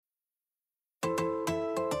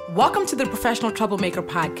Welcome to the Professional Troublemaker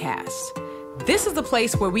podcast. This is the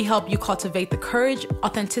place where we help you cultivate the courage,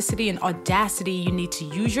 authenticity, and audacity you need to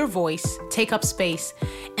use your voice, take up space,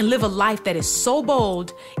 and live a life that is so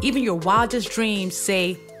bold, even your wildest dreams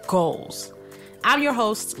say goals. I'm your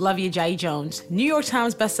host, Lovey Ajayi Jones, New York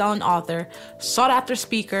Times bestselling author, sought-after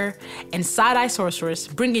speaker, and side-eye sorceress,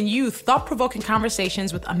 bringing you thought-provoking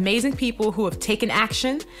conversations with amazing people who have taken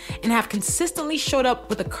action and have consistently showed up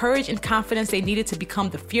with the courage and confidence they needed to become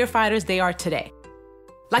the fear fighters they are today.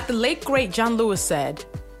 Like the late, great John Lewis said,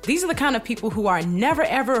 these are the kind of people who are never,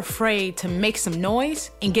 ever afraid to make some noise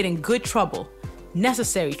and get in good trouble,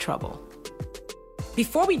 necessary trouble.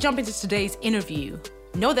 Before we jump into today's interview,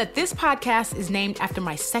 know that this podcast is named after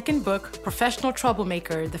my second book, Professional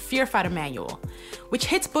Troublemaker, The Fear Fighter Manual, which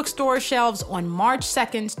hits bookstore shelves on March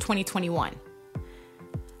 2nd, 2021.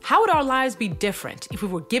 How would our lives be different if we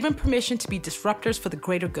were given permission to be disruptors for the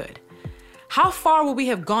greater good? How far would we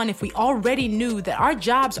have gone if we already knew that our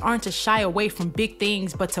jobs aren't to shy away from big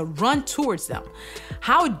things, but to run towards them?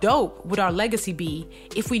 How dope would our legacy be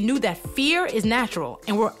if we knew that fear is natural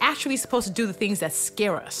and we're actually supposed to do the things that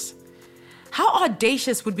scare us? How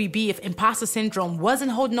audacious would we be if imposter syndrome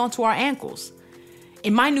wasn't holding on to our ankles?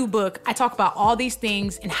 In my new book, I talk about all these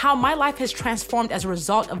things and how my life has transformed as a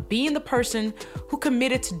result of being the person who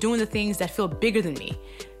committed to doing the things that feel bigger than me,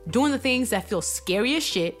 doing the things that feel scary as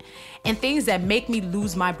shit, and things that make me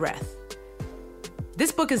lose my breath.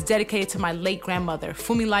 This book is dedicated to my late grandmother,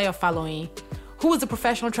 Funmilayo Faloyin, who was the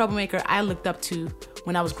professional troublemaker I looked up to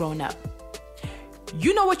when I was growing up.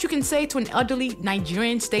 You know what you can say to an elderly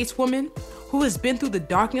Nigerian stateswoman who has been through the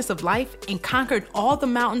darkness of life and conquered all the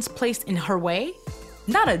mountains placed in her way?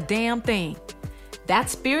 Not a damn thing. That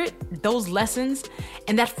spirit, those lessons,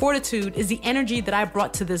 and that fortitude is the energy that I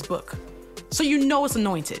brought to this book. So you know it's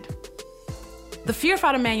anointed. The Fear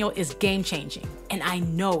Fighter Manual is game-changing, and I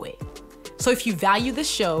know it. So if you value this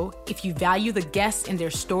show, if you value the guests and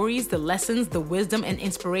their stories, the lessons, the wisdom, and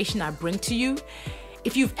inspiration I bring to you,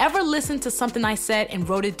 if you've ever listened to something I said and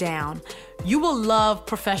wrote it down, you will love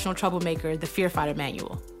Professional Troublemaker, The Fear Fighter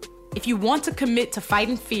Manual. If you want to commit to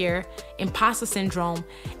fighting fear, imposter syndrome,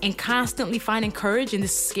 and constantly finding courage in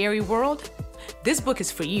this scary world, this book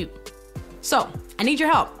is for you. So, I need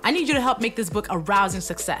your help. I need you to help make this book a rousing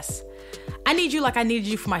success. I need you like I needed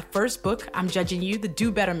you for my first book, I'm Judging You, The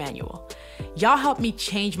Do Better Manual. Y'all helped me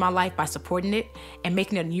change my life by supporting it and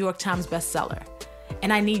making it a New York Times bestseller.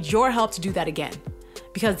 And I need your help to do that again.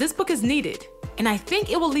 Because this book is needed, and I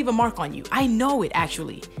think it will leave a mark on you. I know it,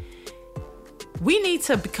 actually. We need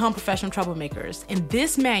to become professional troublemakers, and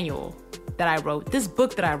this manual that I wrote, this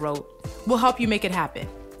book that I wrote, will help you make it happen.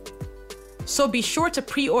 So be sure to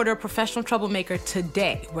pre-order Professional Troublemaker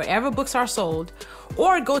today, wherever books are sold,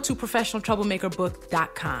 or go to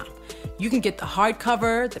professionaltroublemakerbook.com. You can get the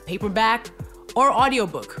hardcover, the paperback, or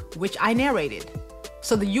audiobook, which I narrated.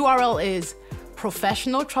 So the URL is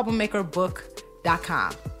professionaltroublemakerbook.com.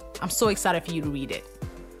 I'm so excited for you to read it.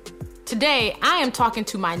 Today, I am talking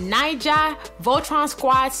to my Naija Voltron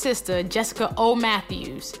Squad sister, Jessica O.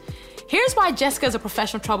 Matthews. Here's why Jessica is a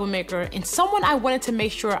professional troublemaker and someone I wanted to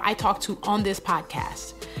make sure I talk to on this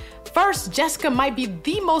podcast. First, Jessica might be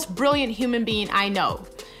the most brilliant human being I know.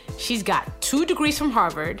 She's got 2 degrees from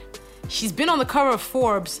Harvard. She's been on the cover of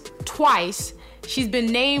Forbes twice. She's been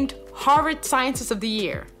named Harvard Scientist of the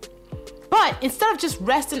Year. But instead of just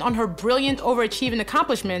resting on her brilliant, overachieving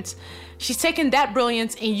accomplishments, she's taken that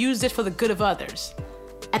brilliance and used it for the good of others.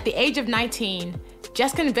 At the age of 19,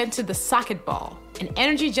 Jessica invented the Socket Ball, an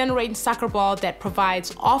energy-generating soccer ball that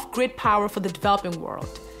provides off-grid power for the developing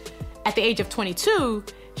world. At the age of 22,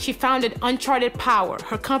 she founded Uncharted Power,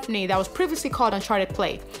 her company that was previously called Uncharted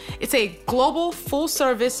Play. It's a global,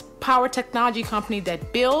 full-service power technology company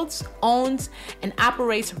that builds, owns, and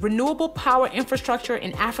operates renewable power infrastructure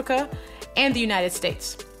in Africa and the United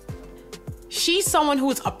States. She's someone who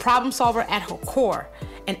is a problem solver at her core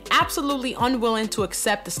and absolutely unwilling to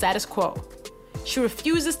accept the status quo. She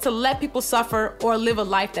refuses to let people suffer or live a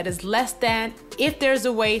life that is less than if there's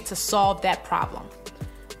a way to solve that problem.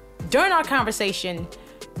 During our conversation,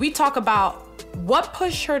 we talk about what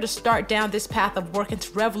pushed her to start down this path of working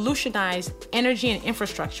to revolutionize energy and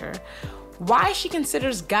infrastructure, why she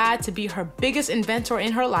considers God to be her biggest inventor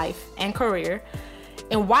in her life and career,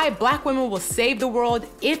 and why Black women will save the world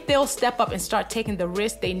if they'll step up and start taking the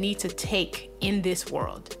risks they need to take in this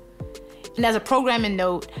world. And as a programming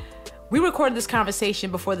note, we recorded this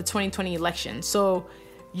conversation before the 2020 election, so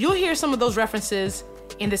you'll hear some of those references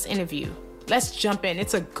in this interview. Let's jump in.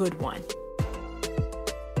 It's a good one.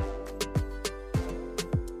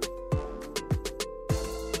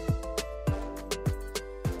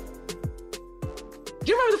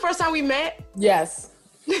 Do you remember the first time we met? Yes.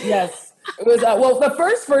 Yes. It was, well, the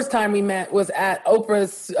first time we met was at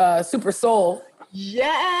Oprah's Super Soul.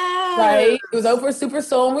 Yeah. Right? It was Oprah's Super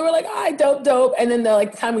Soul. And we were like, all right, dope. And then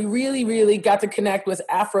the time we really, really got to connect was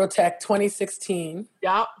Afrotech 2016.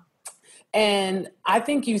 Yep. And I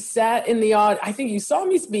think you sat in the audience. I think you saw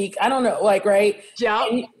me speak. I don't know, like, right? Yeah.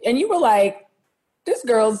 And you were like, this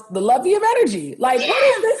girl's the lovey of energy. Like,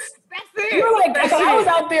 what is this? That's it. You were like, I was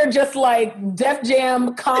out there just like Def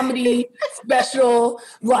Jam comedy special,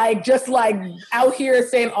 like just like out here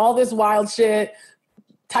saying all this wild shit,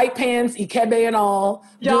 tight pants, Ikebe and all,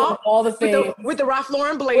 doing all the things. With the Ralph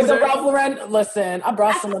Lauren blazer. With the Ralph Lauren, listen, I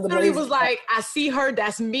brought some of the blazers. It was like, I see her,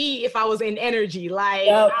 that's me if I was in energy. Like,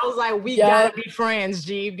 I was like, we gotta be friends,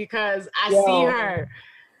 G, because I see her.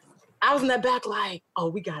 I was in that back like, oh,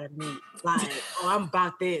 we gotta meet. Like, oh, I'm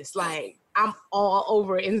about this. Like, I'm all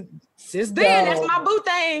over it. And since then, that's my boo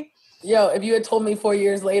thing. Yo, if you had told me 4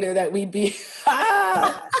 years later that we'd be,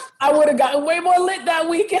 I would have gotten way more lit that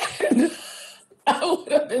weekend. I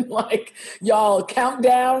would have been like, y'all,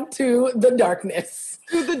 countdown to the darkness.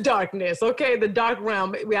 To the darkness. Okay, the dark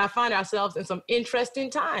realm. I find ourselves in some interesting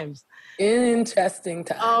times. Interesting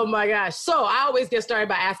times. Oh my gosh. So I always get started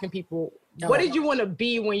by asking people, what did you want to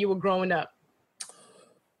be when you were growing up?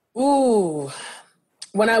 Ooh,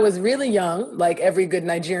 when I was really young, like every good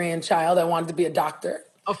Nigerian child, I wanted to be a doctor.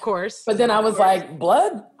 Of course. But then I was like,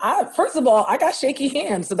 blood? First of all, I got shaky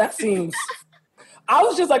hands, so that seems... I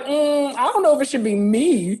was just like, I don't know if it should be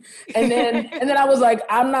me. And then I was like,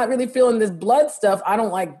 I'm not really feeling this blood stuff. I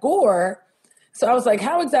don't like gore. So I was like,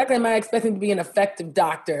 how exactly am I expecting to be an effective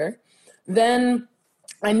doctor? Then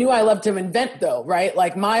I knew I loved to invent though, right?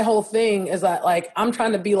 Like my whole thing is that like, I'm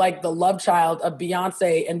trying to be like the love child of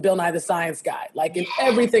Beyonce and Bill Nye the Science Guy, like in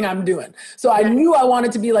everything I'm doing. So I knew I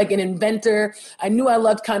wanted to be like an inventor. I knew I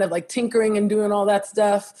loved kind of like tinkering and doing all that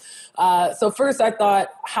stuff. So first I thought,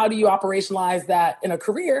 how do you operationalize that in a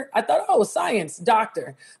career? I thought, oh, science,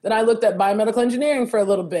 doctor. Then I looked at biomedical engineering for a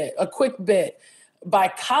little bit, a quick bit. By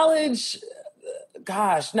college,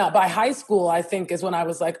 by high school, I think is when I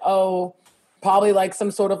was like, oh, probably like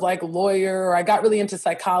some sort of like lawyer, or I got really into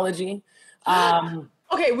psychology.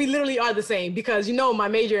 Okay, we literally are the same because, my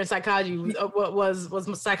major in psychology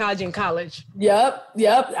was psychology in college. Yep.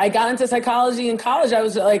 I got into psychology in college. I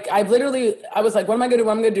was like, what am I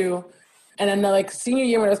going to do? And then like senior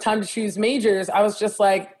year when it was time to choose majors, I was just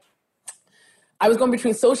like, I was going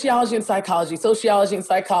between sociology and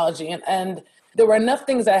psychology. And there were enough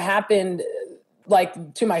things that happened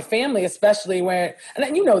like to my family, especially where,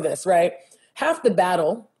 and you know this, right? Half the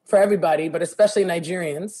battle for everybody, but especially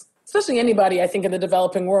Nigerians, especially anybody, I think, in the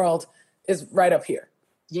developing world, is right up here.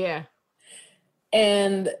 Yeah.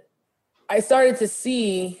 And I started to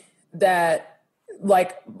see that,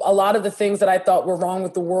 like, a lot of the things that I thought were wrong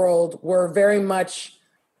with the world were very much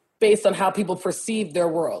based on how people perceived their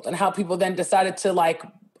world and how people then decided to, like,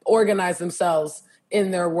 organize themselves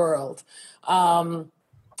in their world. And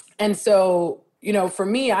so, for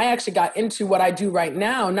me, I actually got into what I do right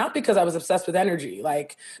now, not because I was obsessed with energy,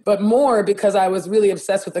 but more because I was really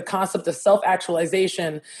obsessed with the concept of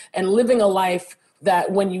self-actualization and living a life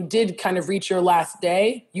that when you did kind of reach your last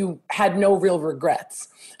day, you had no real regrets.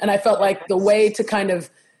 And I felt like the way to kind of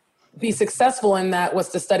be successful in that was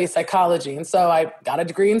to study psychology. And so I got a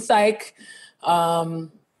degree in psych. And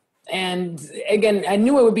again, I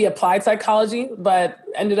knew it would be applied psychology, but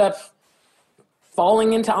ended up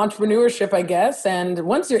falling into entrepreneurship, I guess. And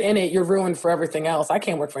once you're in it, you're ruined for everything else. I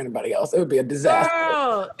can't work for anybody else. It would be a disaster.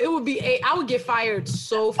 Girl, I would get fired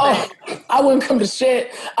so fast. Oh, I wouldn't come to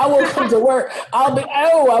shit. I wouldn't come to work. I'd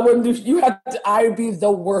be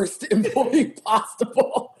the worst employee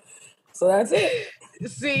possible. So that's it.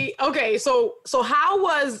 See, okay. So how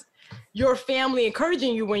was your family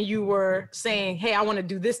encouraging you when you were saying, hey, I want to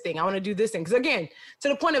do this thing. I want to do this thing. Because again, to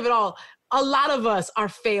the point of it all, a lot of us are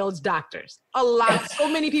failed doctors. So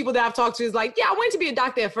many people that I've talked to is like, yeah, I wanted to be a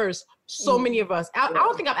doctor at first. So many of us. I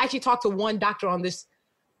don't think I've actually talked to one doctor on this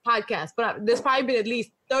podcast, but there's probably been at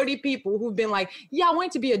least 30 people who've been like, yeah, I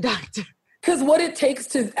wanted to be a doctor. Because what it takes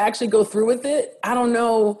to actually go through with it, I don't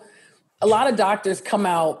know. A lot of doctors come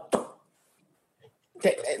out,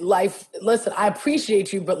 listen, I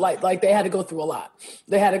appreciate you, but like they had to go through a lot.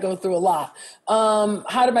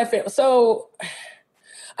 How did my family? So,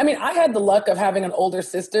 I mean, I had the luck of having an older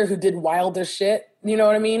sister who did wilder shit. You know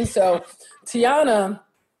what I mean? So Tiana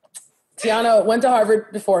went to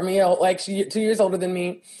Harvard before me, like she's 2 years older than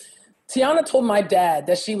me. Tiana told my dad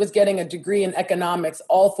that she was getting a degree in economics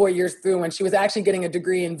all 4 years through when she was actually getting a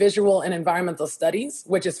degree in visual and environmental studies,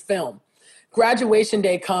 which is film. graduation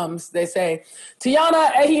day comes, they say,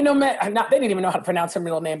 Tiana Ehinome, they didn't even know how to pronounce her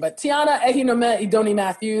middle name, but Tiana Ehinome Idoni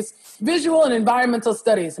Matthews, Visual and Environmental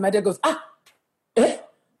Studies. And my dad goes, eh?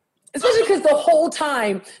 Especially because the whole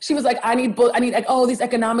time she was like, these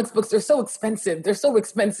economics books, they're so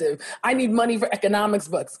expensive. I need money for economics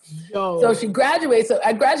books. Yo. So she graduates. So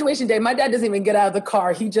at graduation day, my dad doesn't even get out of the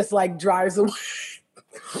car. He just like drives away.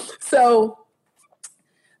 So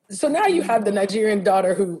now you have the Nigerian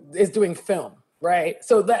daughter who is doing film, right?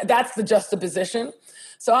 So that's the juxtaposition.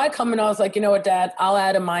 So I come and I was like, you know what, Dad, I'll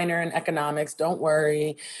add a minor in economics. Don't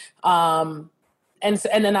worry. And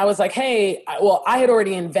then I was like, hey, I had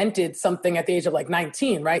already invented something at the age of like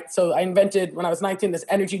 19, right? So I invented, when I was 19, this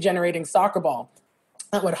energy generating soccer ball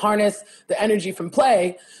that would harness the energy from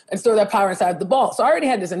play and store that power inside the ball. So I already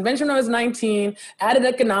had this invention when I was 19, added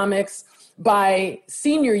economics. By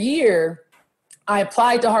senior year, I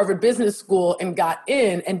applied to Harvard Business School and got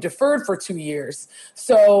in and deferred for 2 years.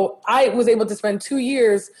 So I was able to spend 2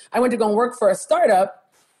 years. I went to go and work for a startup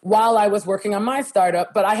while I was working on my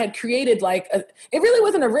startup, but I had created it really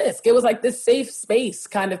wasn't a risk. It was like this safe space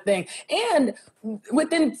kind of thing. And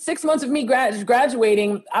within 6 months of me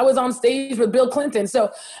graduating, I was on stage with Bill Clinton.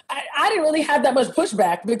 So I didn't really have that much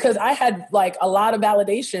pushback because I had like a lot of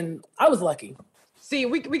validation. I was lucky. See,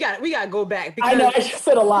 we got to go back. Because, I know, I just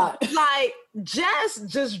said a lot. Like, Jess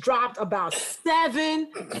just dropped about 7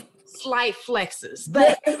 slight flexes.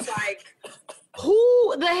 That's like,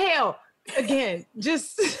 who the hell? Again,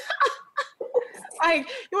 just like,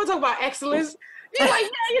 you want to talk about excellence? You're like,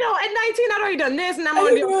 yeah, at 19, I'd already done this, and I'm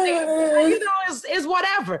going to do it's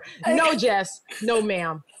whatever. No, Jess. No,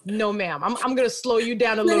 ma'am. I'm going to slow you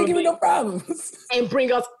down a little bit. Give me no problems. And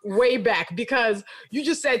bring us way back, because you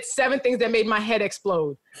just said 7 things that made my head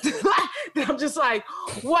explode. I'm just like,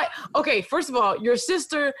 what? Okay, first of all, your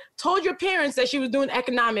sister told your parents that she was doing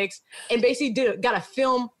economics and basically got a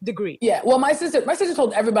film degree. Yeah, well, my sister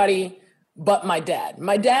told everybody but my dad.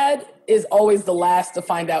 My dad is always the last to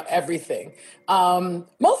find out everything,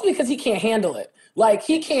 mostly because he can't handle it. Like,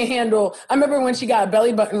 he can't handle, I remember when she got a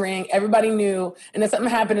belly button ring, everybody knew, and then something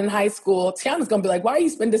happened in high school, Tiana's gonna be like, why are you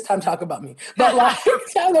spending this time talking about me? But like,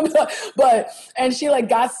 and she like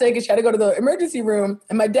got sick and she had to go to the emergency room,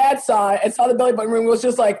 and my dad saw it and saw the belly button ring, was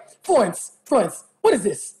just like, Florence, what is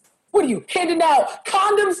this? What are you, handing out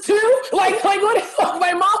condoms too? Like what the fuck?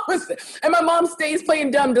 My mom stays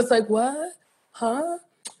playing dumb, just like, what? Huh?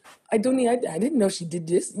 I didn't know she did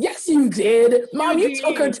this. Yes, you did. Mom, you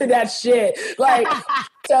took her to that shit. Like,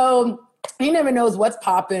 so he never knows what's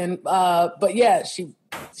popping. But yeah,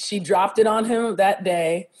 she dropped it on him that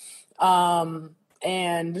day.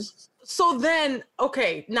 And so then,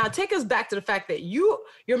 okay, now take us back to the fact that your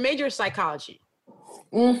major is psychology.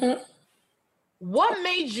 Mm-hmm. What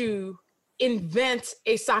made you invent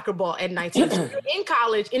a soccer ball at 19? So you're in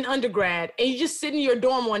college, in undergrad, and you just sit in your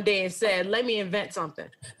dorm one day and said, let me invent something.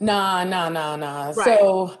 Nah. Right.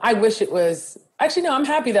 So I wish it was, actually, no, I'm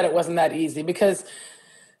happy that it wasn't that easy, because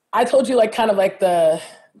I told you like kind of like the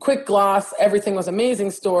quick gloss, everything was amazing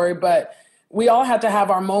story, but we all had to have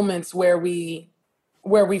our moments where we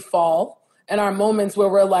fall, and our moments where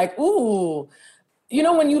we're like, ooh,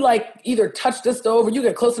 when you like either touch the stove or you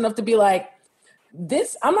get close enough to be like,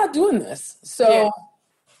 I'm not doing this. So,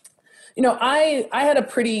 yeah. I had a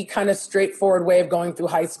pretty kind of straightforward way of going through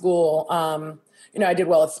high school. I did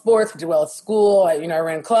well at sports, I did well at school. I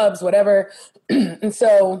ran clubs, whatever. And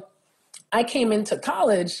so I came into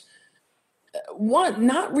college,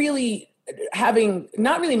 not really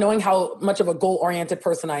knowing how much of a goal-oriented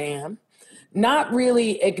person I am, not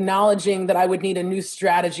really acknowledging that I would need a new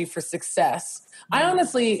strategy for success. I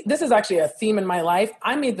honestly, this is actually a theme in my life.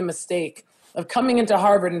 I made the mistake of coming into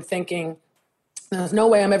Harvard and thinking, there's no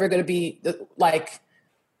way I'm ever going to be like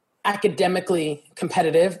academically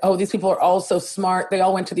competitive. Oh, these people are all so smart. They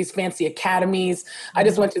all went to these fancy academies. I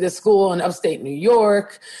just went to this school in upstate New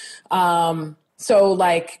York. So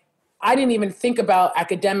like, I didn't even think about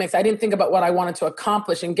academics. I didn't think about what I wanted to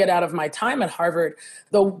accomplish and get out of my time at Harvard.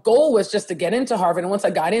 The goal was just to get into Harvard. And once I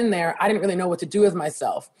got in there, I didn't really know what to do with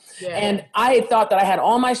myself. Yeah. And I thought that I had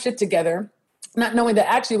all my shit together, not knowing that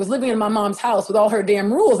actually I was living in my mom's house with all her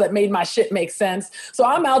damn rules that made my shit make sense. So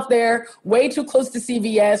I'm out there way too close to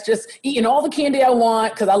CVS, just eating all the candy I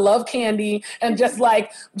want because I love candy, and just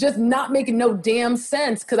not making no damn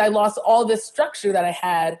sense because I lost all this structure that I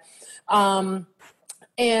had.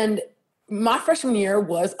 And my freshman year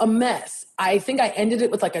was a mess. I think I ended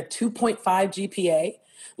it with like a 2.5 GPA.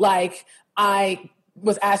 Like, I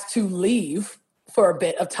was asked to leave for a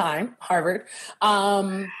bit of time, Harvard.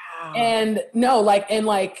 And no,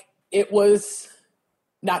 it was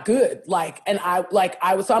not good. So I'm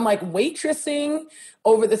like waitressing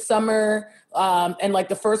over the summer, and like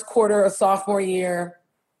the first quarter of sophomore year,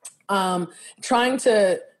 trying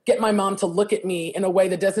to get my mom to look at me in a way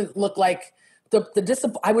that doesn't look like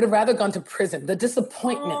I would have rather gone to prison. The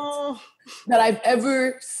disappointment that I've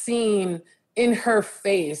ever seen in her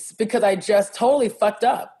face, because I just totally fucked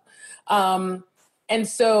up. And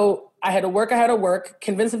so I had to work,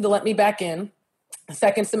 convince him to let me back in,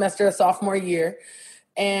 second semester of sophomore year.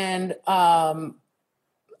 And my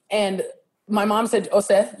mom said,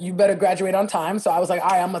 Ose, you better graduate on time. So I was like, all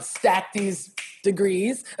right, I'm going to stack these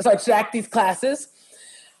degrees. So I stacked these classes.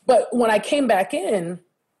 But when I came back in,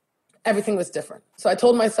 everything was different. So I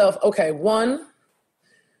told myself, okay, one,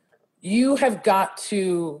 you have got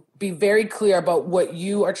to be very clear about what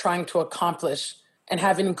you are trying to accomplish and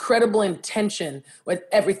have an incredible intention with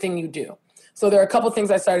everything you do. So there are a couple of things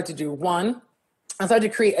I started to do. One, I started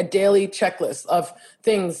to create a daily checklist of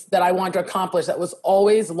things that I wanted to accomplish that was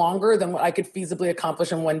always longer than what I could feasibly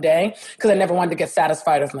accomplish in one day, because I never wanted to get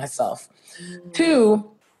satisfied with myself. Two,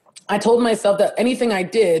 I told myself that anything I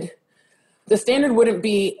did, the standard wouldn't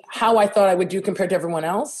be how I thought I would do compared to everyone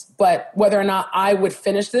else, but whether or not I would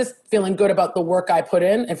finish this feeling good about the work I put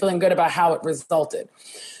in and feeling good about how it resulted.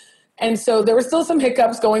 And so there were still some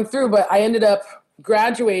hiccups going through, but I ended up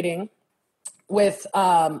graduating with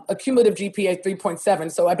a cumulative GPA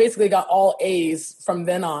 3.7. So I basically got all A's from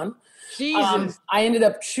then on. Jesus. I ended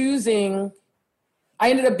up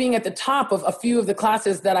being at the top of a few of the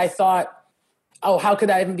classes that I thought, oh, how could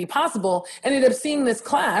that even be possible? Ended up seeing this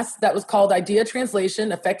class that was called Idea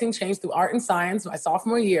Translation, Affecting Change Through Art and Science, my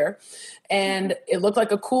sophomore year. And it looked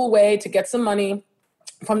like a cool way to get some money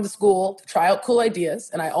from the school to try out cool ideas.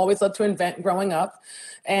 And I always loved to invent growing up.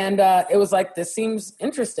 And it was like, this seems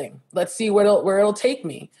interesting. Let's see where it'll take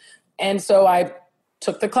me. And so I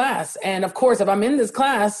took the class. And of course, if I'm in this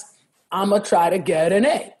class, I'm going to try to get an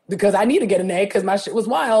A, because I need to get an A because my shit was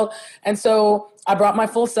wild. And so I brought my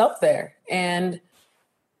full self there, and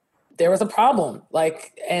there was a problem,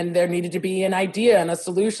 and there needed to be an idea and a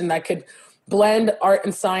solution that could blend art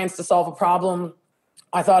and science to solve a problem.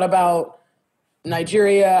 I thought about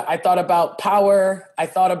Nigeria. I thought about power. I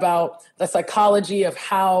thought about the psychology of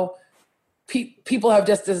how people have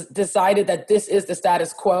just decided that this is the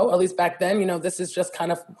status quo, at least back then, this is just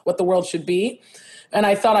kind of what the world should be. And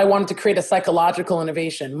I thought I wanted to create a psychological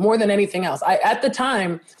innovation more than anything else. At the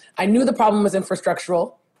time, I knew the problem was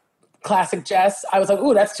infrastructural, classic Jess. I was like,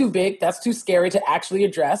 ooh, that's too big. That's too scary to actually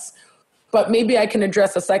address. But maybe I can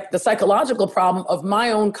address the psychological problem of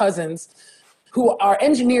my own cousins who are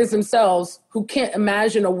engineers themselves, who can't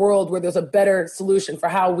imagine a world where there's a better solution for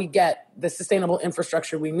how we get the sustainable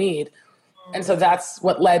infrastructure we need. And so that's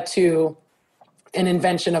what led to an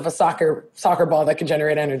invention of a soccer ball that can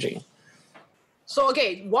generate energy. So,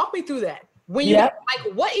 okay, walk me through that.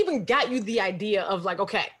 What even got you the idea of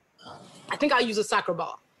okay, I think I'll use a soccer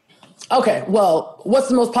ball? Okay, well, what's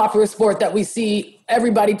the most popular sport that we see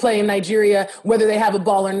everybody play in Nigeria, whether they have a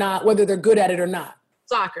ball or not, whether they're good at it or not?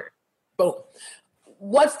 Soccer. Boom.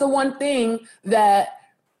 What's the one thing that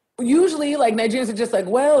usually Nigerians are just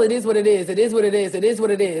well, it is what it is. It is what it is. It is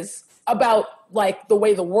what it is about the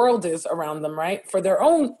way the world is around them, right? For their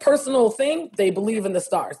own personal thing, they believe in the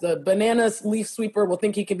stars. The bananas leaf sweeper will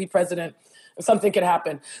think he can be president if something could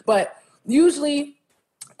happen. But usually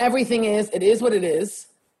everything it is what it is.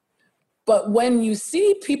 But when you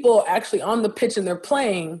see people actually on the pitch and they're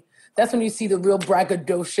playing, that's when you see the real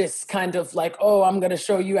braggadocious kind of oh, I'm going to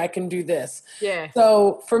show you I can do this. Yeah.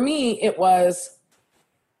 So for me, it was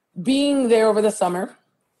being there over the summer,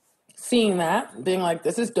 seeing that, being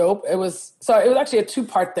this is dope. It was actually a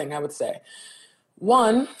two-part thing, I would say.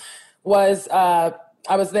 One was I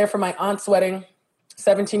was there for my aunt's wedding,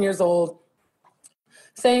 17 years old.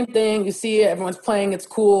 Same thing. You see it, everyone's playing, it's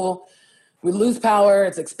cool. We lose power,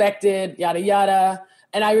 it's expected, yada, yada.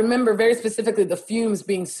 And I remember very specifically the fumes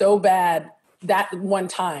being so bad that one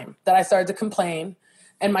time that I started to complain.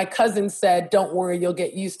 And my cousin said, don't worry, you'll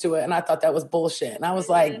get used to it. And I thought that was bullshit. And I was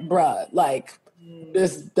like, bruh,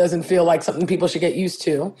 this doesn't feel like something people should get used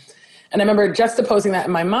to. And I remember juxtaposing that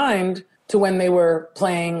in my mind to when they were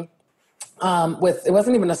playing it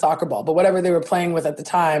wasn't even a soccer ball, but whatever they were playing with at the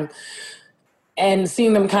time, and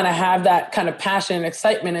seeing them kind of have that kind of passion and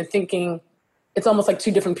excitement and thinking it's almost like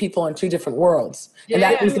two different people in two different worlds. Yeah. And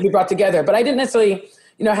that needs to be brought together. But I didn't necessarily,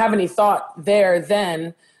 have any thought there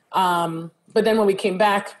then. But then when we came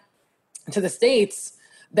back to the States,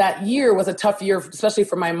 that year was a tough year, especially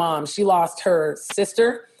for my mom. She lost her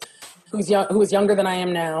sister, who was younger than I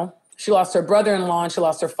am now. She lost her brother-in-law and she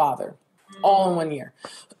lost her father, all in 1 year.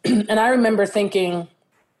 And I remember thinking,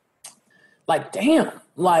 like, damn,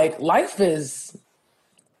 like life is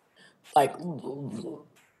like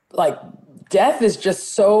death is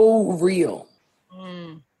just so real.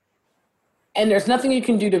 And there's nothing you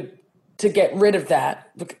can do to get rid of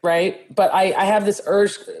that, right? But I have this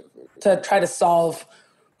urge to try to solve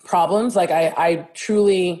problems. Like I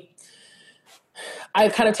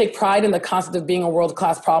kind of take pride in the concept of being a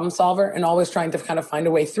world-class problem solver and always trying to kind of find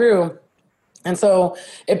a way through. And so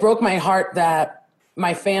it broke my heart that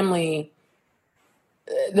my family,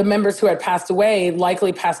 the members who had passed away,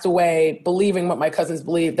 likely passed away believing what my cousins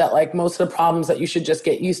believed, that like most of the problems that you should just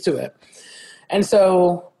get used to it. And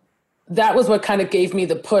so that was what kind of gave me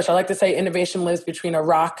the push. I like to say innovation lives between a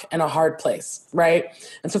rock and a hard place, right?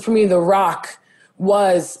 And so for me, the rock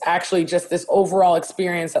was actually just this overall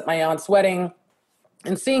experience at my aunt's wedding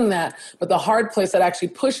and seeing that. But the hard place that actually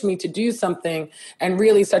pushed me to do something and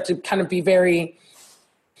really start to kind of be very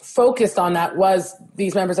focused on that was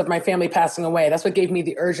these members of my family passing away. That's what gave me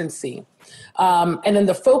the urgency. And then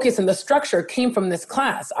the focus and the structure came from this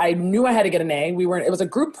class. I knew I had to get an A. It was a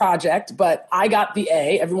group project, but I got the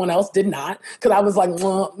A. Everyone else did not, because I was like,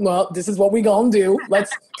 well, this is what we gonna do.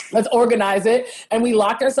 Let's organize it. And we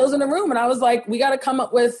locked ourselves in a room. And I was like, we got to come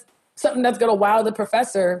up with something that's gonna wow the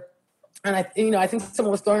professor. And I think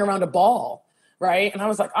someone was throwing around a ball. Right. And I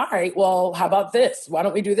was like, all right, well, how about this? Why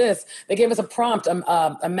don't we do this? They gave us a prompt,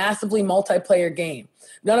 a massively multiplayer game.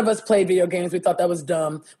 None of us played video games. We thought that was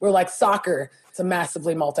dumb. We're like, soccer, it's a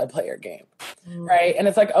massively multiplayer game. Right. And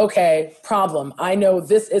it's like, okay, problem. I know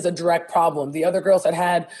this is a direct problem. The other girls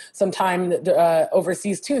had some time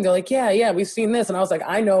overseas too. And they're like, yeah, we've seen this. And I was like,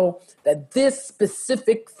 I know that this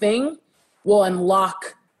specific thing will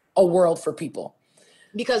unlock a world for people.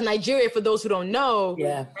 Because Nigeria, for those who don't know,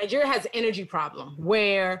 Nigeria has an energy problem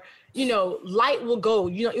where, light will go,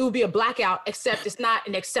 it will be a blackout, except it's not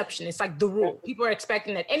an exception. It's like the rule. People are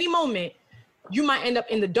expecting that any moment you might end up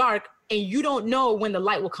in the dark and you don't know when the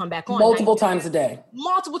light will come back on. Multiple times a day.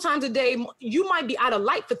 You might be out of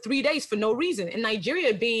light for 3 days for no reason. And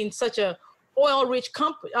Nigeria being such a oil-rich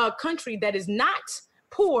country that is not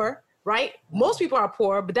poor, right? Most people are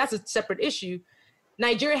poor, but that's a separate issue.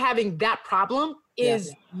 Nigeria having that problem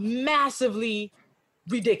is massively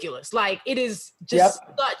ridiculous. Like, it is just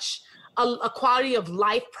such a quality of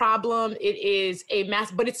life problem. It is a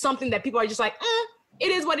but it's something that people are just like,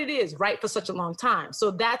 it is what it is, right? For such a long time.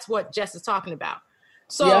 So that's what Jess is talking about.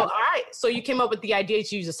 So, all right. So you came up with the idea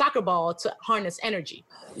to use a soccer ball to harness energy.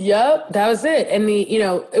 Yep. That was it. And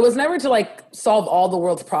it was never to like solve all the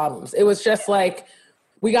world's problems. It was just like,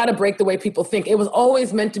 we got to break the way people think. It was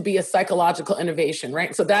always meant to be a psychological innovation,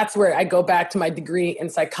 right? So that's where I go back to my degree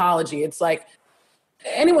in psychology. It's like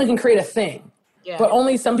anyone can create a thing, but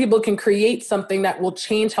only some people can create something that will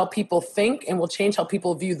change how people think and will change how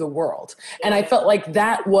people view the world. And I felt like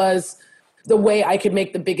that was the way I could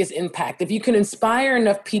make the biggest impact. If you can inspire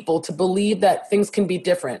enough people to believe that things can be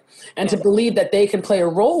different and to believe that they can play a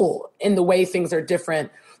role in the way things are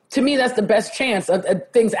different, to me, that's the best chance of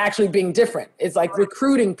things actually being different. It's like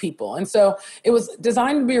recruiting people. And so it was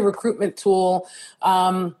designed to be a recruitment tool,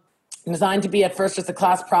 designed to be at first just a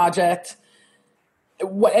class project.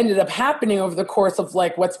 What ended up happening over the course of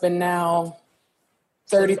like what's been now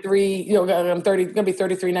 33, I'm going to be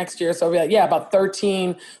 33 next year. So about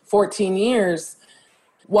 13, 14 years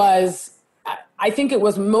was, I think it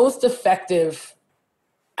was most effective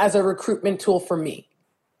as a recruitment tool for me.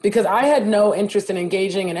 Because I had no interest in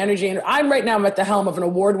engaging in energy. And I'm at the helm of an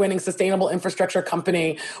award-winning sustainable infrastructure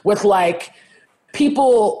company with like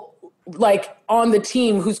people like on the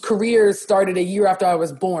team whose careers started a year after I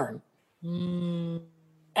was born. And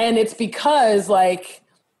it's because like,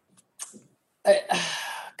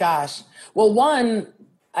 one,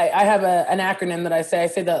 I have an acronym that I say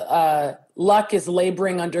that luck is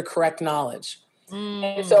laboring under correct knowledge.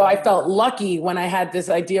 And so I felt lucky when I had this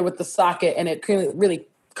idea with the socket and it really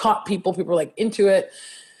caught people. People were like into it.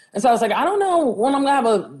 And so I was like, I don't know when I'm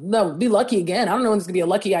going to be lucky again. I don't know when it's going to be a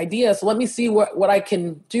lucky idea. So let me see what I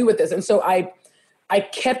can do with this. And so I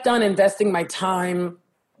kept on investing my time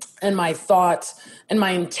and my thoughts and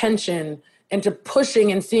my intention into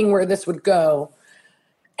pushing and seeing where this would go.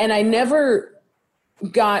 And I never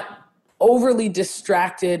got overly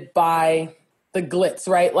distracted by the glitz,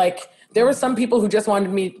 right? Like there were some people who just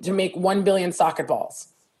wanted me to make 1 billion soccer balls.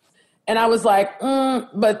 And I was like,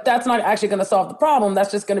 but that's not actually going to solve the problem.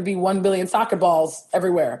 That's just going to be 1 billion soccer balls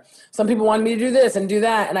everywhere. Some people wanted me to do this and do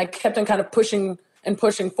that. And I kept on kind of pushing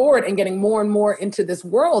forward and getting more and more into this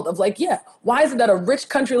world of like, why is it that a rich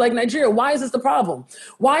country like Nigeria, why is this the problem?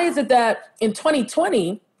 Why is it that in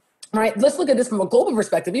 2020, right, let's look at this from a global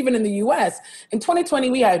perspective, even in the US, in 2020,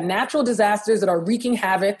 we had natural disasters that are wreaking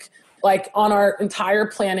havoc like on our entire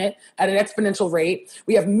planet at an exponential rate.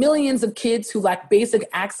 We have millions of kids who lack basic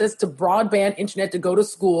access to broadband internet to go to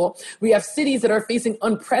school. We have cities that are facing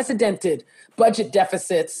unprecedented budget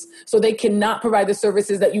deficits, so they cannot provide the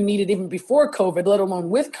services that you needed even before COVID, let alone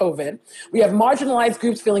with COVID. We have marginalized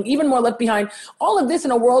groups feeling even more left behind. All of this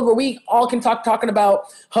in a world where we all can talking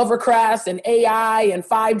about hovercrafts and AI and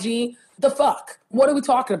 5G. The fuck? What are we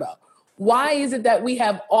talking about? Why is it that we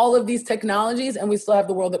have all of these technologies and we still have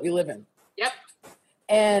the world that we live in? Yep.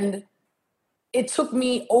 And it took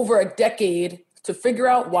me over a decade to figure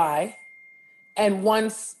out why. And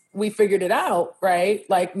once we figured it out, right,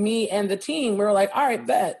 like me and the team, we were like, all right,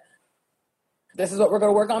 bet. This is what we're going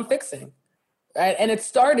to work on fixing. Right? And it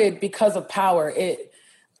started because of power.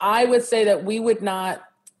 I would say that we would not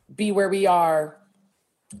be where we are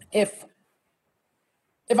if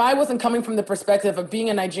I wasn't coming from the perspective of being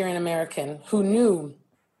a Nigerian American who knew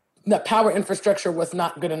that power infrastructure was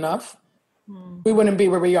not good enough, we wouldn't be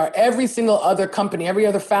where we are. Every single other company, every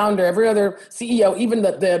other founder, every other CEO, even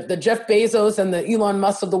the Jeff Bezos and the Elon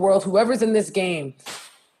Musk of the world, whoever's in this game,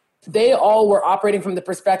 they all were operating from the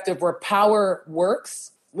perspective where power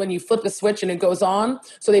works when you flip a switch and it goes on.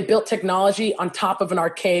 So they built technology on top of an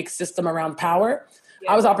archaic system around power.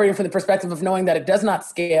 Yeah. I was operating from the perspective of knowing that it does not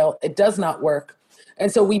scale, it does not work. And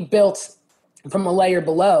so we built from a layer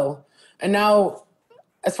below. And now,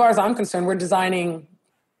 as far as I'm concerned, we're designing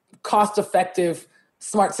cost-effective,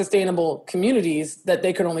 smart, sustainable communities that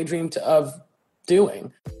they could only dream of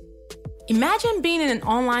doing. Imagine being in an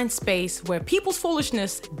online space where people's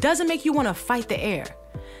foolishness doesn't make you want to fight the air.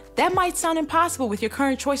 That might sound impossible with your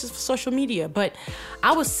current choices for social media, but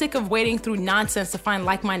I was sick of wading through nonsense to find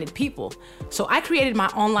like-minded people. So I created my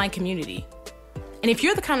online community. And if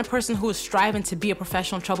you're the kind of person who is striving to be a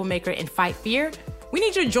professional troublemaker and fight fear, we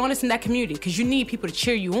need you to join us in that community because you need people to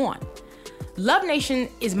cheer you on. Love Nation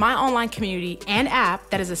is my online community and app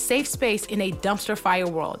that is a safe space in a dumpster fire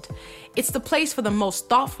world. It's the place for the most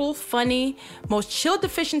thoughtful, funny, most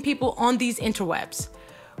chill-deficient people on these interwebs.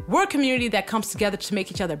 We're a community that comes together to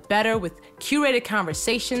make each other better with curated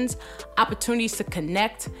conversations, opportunities to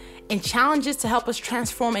connect, and challenges to help us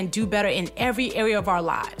transform and do better in every area of our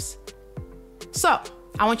lives. So,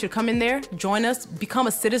 I want you to come in there, join us, become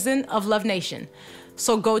a citizen of Love Nation.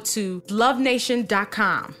 So go to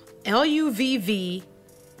lovenation.com, LUVVNATION.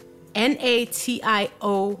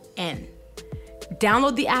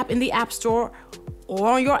 Download the app in the App Store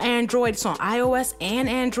or on your Android. It's on iOS and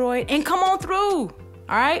Android. And come on through.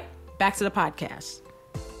 All right, back to the podcast.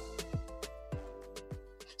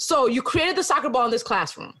 So you created the soccer ball in this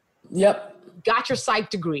classroom. Yep. Got your psych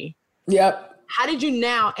degree. Yep. How did you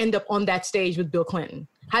now end up on that stage with Bill Clinton?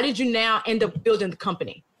 How did you now end up building the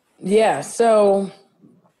company? Yeah, so,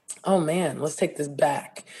 oh man, let's take this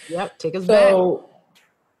back. Yep, take us back. So,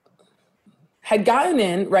 had gotten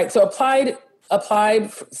in, right, so applied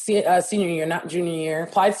senior year, not junior year,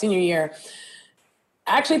 applied senior year.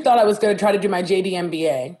 Actually thought I was going to try to do my JD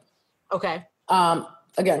MBA. Okay.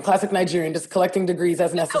 Again, classic Nigerian, just collecting degrees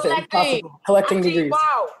as necessary. Collecting degrees.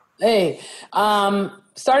 Wow. Hey,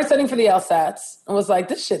 started studying for the LSATs and was like,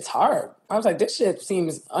 this shit's hard. I was like, this shit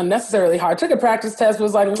seems unnecessarily hard. Took a practice test,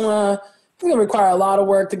 was like, it's going to require a lot of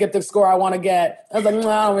work to get the score I want to get. I was like,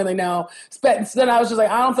 I don't really know. So then I was just like,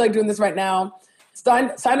 I don't feel like doing this right now.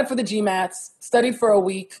 Signed up for the GMATs, studied for a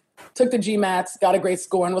week, took the GMATs, got a great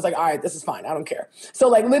score, and was like, all right, this is fine. I don't care. So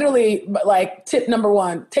like literally, like tip number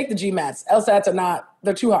one, take the GMATs. LSATs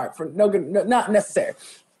they're too hard for not necessary.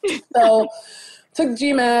 So took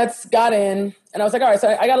GMATs, got in, and I was like, all right,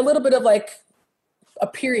 so I got a little bit of like a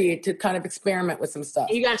period to kind of experiment with some stuff.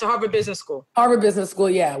 You got into Harvard Business School. Harvard Business School,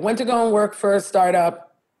 yeah. Went to go and work for a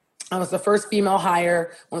startup. I was the first female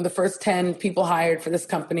hire, one of the first 10 people hired for this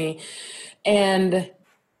company. And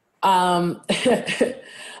it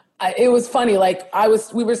was funny. Like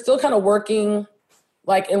we were still kind of working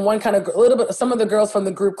like in one kind of a little bit, some of the girls from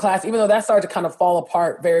the group class, even though that started to kind of fall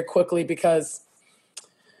apart very quickly because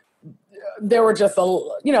there were just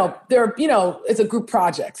it's a group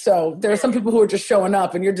project. So there are some people who are just showing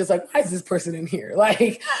up and you're just like, why is this person in here?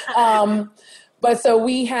 Like, but so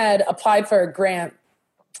we had applied for a grant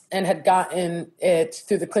and had gotten it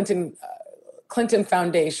through the Clinton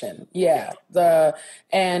Foundation. Yeah.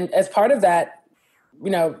 And as part of that,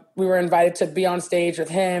 we were invited to be on stage with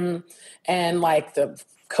him and like the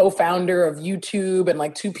co-founder of YouTube and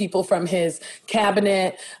like two people from his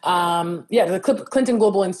cabinet. The Clinton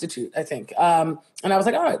Global Institute, I think. And I was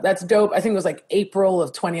like, all right, that's dope. I think it was like April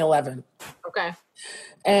of 2011. Okay.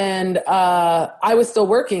 And I was still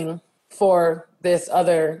working for this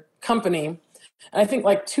other company. And I think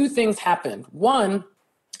like two things happened. One,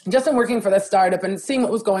 just in working for this startup and seeing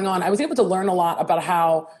what was going on, I was able to learn a lot about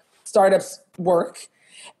how startups work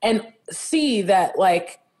and see that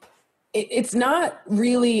like, it's not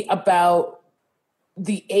really about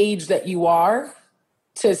the age that you are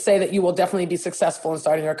to say that you will definitely be successful in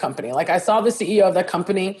starting your company. Like I saw the CEO of that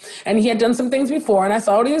company and he had done some things before and I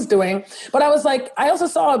saw what he was doing, but I was like, I also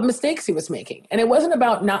saw mistakes he was making. And it wasn't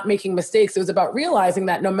about not making mistakes. It was about realizing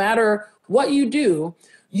that no matter what you do,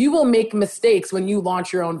 you will make mistakes when you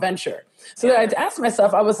launch your own venture. So I asked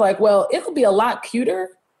myself, I was like, well, it'll be a lot cuter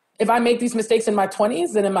if I make these mistakes in my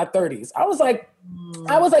 20s than in my 30s. I was like,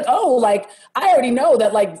 oh, like, I already know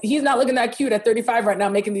that, like, he's not looking that cute at 35 right now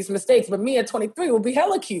making these mistakes, but me at 23 will be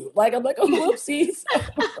hella cute. Like, I'm like, oh, whoopsies.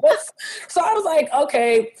 So I was like,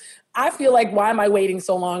 okay, I feel like, why am I waiting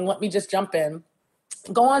so long? Let me just jump in.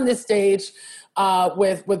 Go on this stage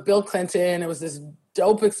with Bill Clinton. It was this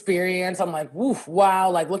dope experience. I'm like, woof,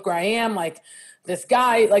 wow, like, look where I am. Like, this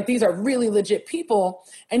guy, like, these are really legit people.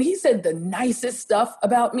 And he said the nicest stuff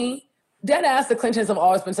about me. Dead ass, the Clintons have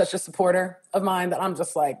always been such a supporter of mine that I'm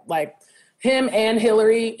just like him and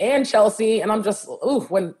Hillary and Chelsea. And I'm just, ooh,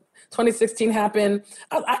 when 2016 happened,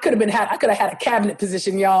 I could have had a cabinet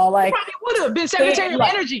position, y'all. Like, probably would have been Secretary of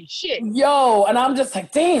Energy. Shit. Yo, and I'm just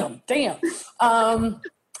like, damn.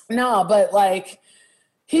 No, but like,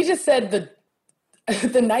 he just said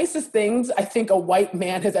the nicest things I think a white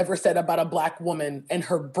man has ever said about a Black woman and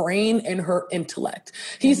her brain and her intellect.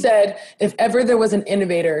 He said, if ever there was an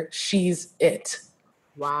innovator, she's it.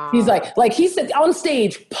 Wow. He's like he said on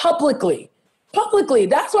stage publicly.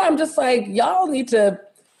 That's why I'm just like, y'all need to,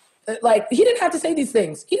 like, he didn't have to say these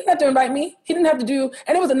things. He didn't have to invite me. He didn't have to do,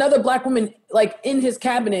 and it was another Black woman like in his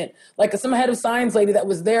cabinet, like some head of science lady that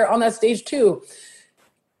was there on that stage too.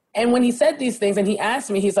 And when he said these things and he asked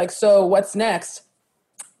me, he's like, so what's next?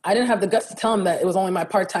 I didn't have the guts to tell him that it was only my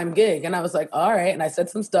part-time gig. And I was like, all right. And I said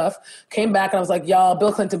some stuff, came back and I was like, y'all,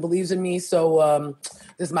 Bill Clinton believes in me. So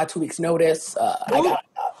this is my 2 weeks notice.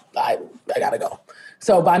 I gotta go.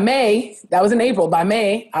 So by May, that was in April. By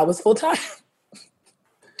May, I was full-time.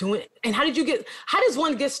 Doing it. And how does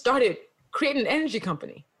one get started creating an energy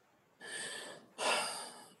company?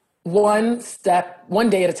 One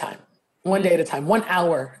day at a time, 1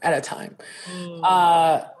 hour at a time.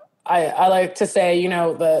 I like to say, you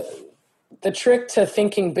know, the trick to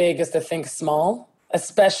thinking big is to think small,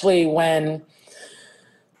 especially when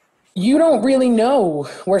you don't really know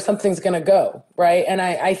where something's going to go, right? And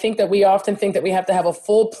I think that we often think that we have to have a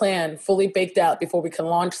full plan, fully baked out before we can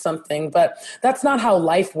launch something, but that's not how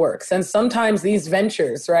life works. And sometimes these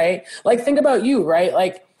ventures, right? Like, think about you, right?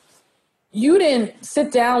 Like, you didn't sit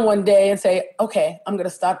down one day and say, okay, I'm going to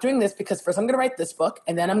stop doing this because first I'm going to write this book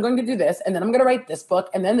and then I'm going to do this and then I'm going to write this book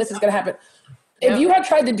and then this is going to happen. If you had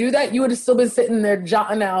tried to do that, you would have still been sitting there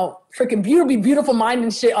jotting out freaking beautiful mind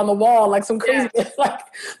and shit on the wall, like some crazy, like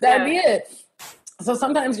that'd be it. So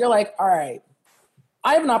sometimes you're like, all right,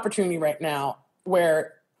 I have an opportunity right now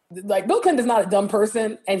where, like, Bill Clinton is not a dumb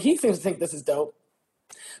person and he seems to think this is dope,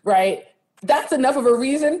 right? That's enough of a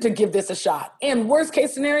reason to give this a shot. And worst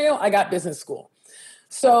case scenario, I got business school.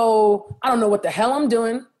 So I don't know what the hell I'm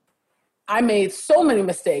doing. I made so many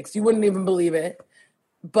mistakes. You wouldn't even believe it.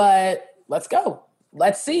 But let's go.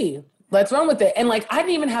 Let's see. Let's run with it. And like, I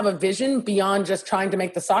didn't even have a vision beyond just trying to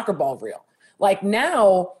make the soccer ball real. Like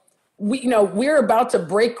now, we're about to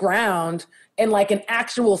break ground in like an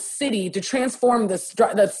actual city to transform the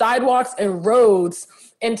sidewalks and roads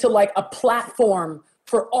into like a platform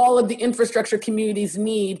for all of the infrastructure communities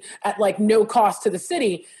need at like no cost to the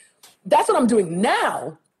city. That's what I'm doing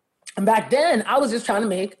now. And back then I was just trying to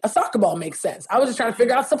make a soccer ball make sense. I was just trying to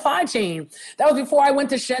figure out supply chain. That was before I went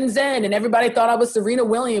to Shenzhen and everybody thought I was Serena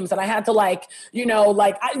Williams and I had to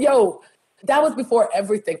that was before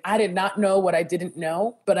everything. I did not know what I didn't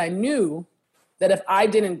know, but I knew that if I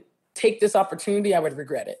didn't take this opportunity, I would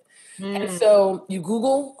regret it. And so you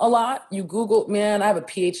Google a lot. Man, I have a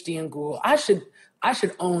PhD in Google. I should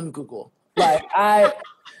own Google. Like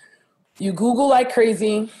you Google like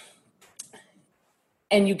crazy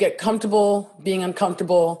and you get comfortable being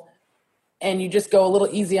uncomfortable and you just go a little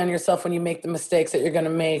easy on yourself when you make the mistakes that you're going to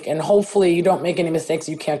make. And hopefully you don't make any mistakes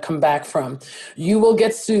you can't come back from. You will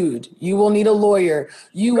get sued. You will need a lawyer.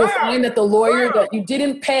 You will find that the lawyer that you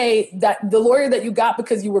didn't pay, that the lawyer that you got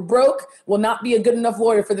because you were broke will not be a good enough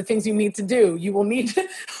lawyer for the things you need to do. You will need to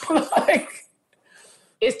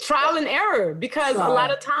it's trial and error because a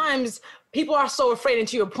lot of times people are so afraid. And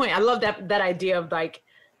to your point, I love that idea of like,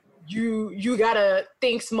 you gotta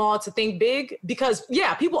think small to think big because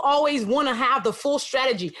people always want to have the full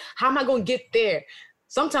strategy. How am I going to get there?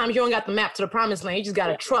 Sometimes you don't got the map to the promised land. You just got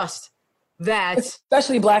to trust that.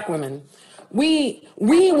 Especially Black women. we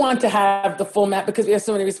want to have the full map because we have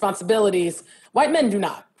so many responsibilities. White men do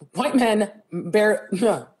not. White men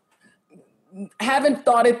haven't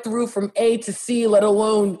thought it through from A to C, let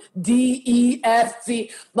alone D, E, F,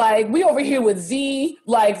 Z. Like, we over here with Z,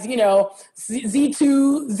 like, you know,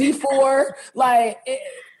 Z2, Z4, like,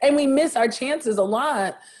 and we miss our chances a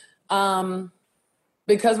lot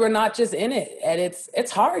because we're not just in it. And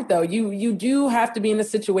it's hard, though. You do have to be in a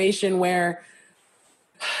situation where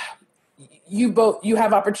you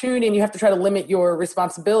have opportunity and you have to try to limit your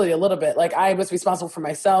responsibility a little bit. Like, I was responsible for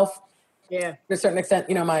myself. Yeah. To a certain extent,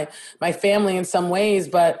 you know, my family in some ways.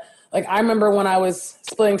 But like, I remember when I was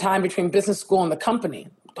splitting time between business school and the company,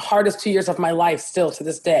 the hardest 2 years of my life still to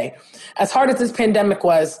this day. As hard as this pandemic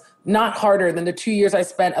was, not harder than the 2 years I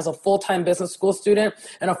spent as a full-time business school student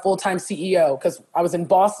and a full-time CEO, because I was in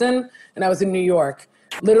Boston and I was in New York,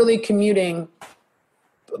 literally commuting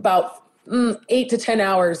about 8 to 10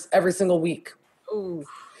 hours every single week. Ooh.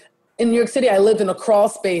 In New York City, I lived in a crawl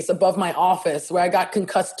space above my office where I got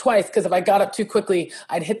concussed twice because if I got up too quickly,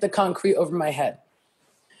 I'd hit the concrete over my head.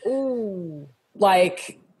 Ooh.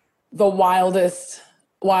 Like the wildest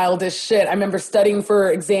shit. I remember studying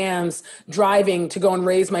for exams, driving to go and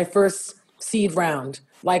raise my first seed round,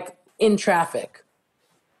 like in traffic.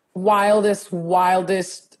 Wildest.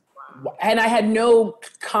 And I had no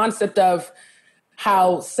concept of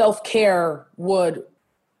how self-care would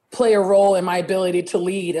play a role in my ability to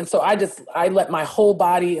lead. And so I let my whole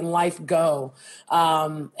body and life go.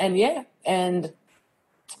 And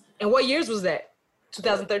what years was that?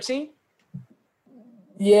 2013?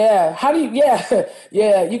 Yeah.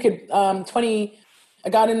 You could, I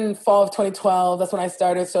got in fall of 2012. That's when I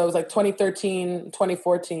started. So it was like 2013,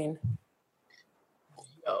 2014.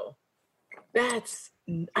 Yo,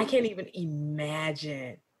 I can't even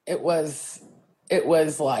imagine. It was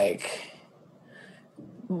like,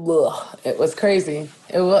 ugh, it was crazy.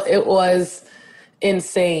 It was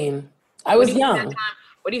insane. I was young.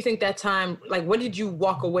 What do you think that time, like, what did you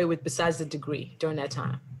walk away with besides the degree during that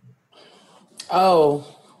time? Oh,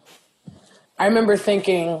 I remember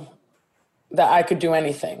thinking that I could do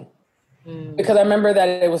anything because I remember that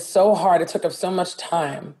it was so hard. It took up so much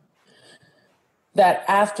time that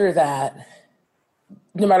after that,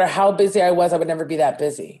 no matter how busy I was, I would never be that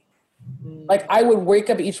busy. Like, I would wake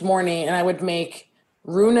up each morning and I would make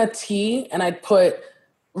Runa tea and I'd put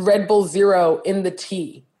Red Bull Zero in the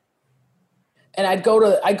tea. And I'd go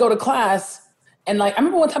to class and like, I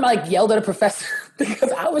remember one time I like yelled at a professor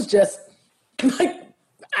because I was just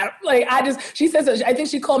she says, I think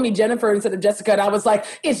she called me Jennifer instead of Jessica. And I was like,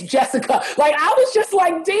 it's Jessica. Like, I was just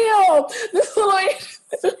like, damn, this is like,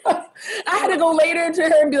 I had to go later to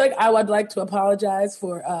her and be like, I would like to apologize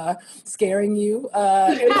for scaring you.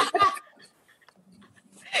 Because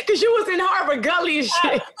you was in Harvard Gully and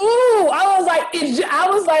shit. I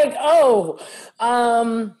was like,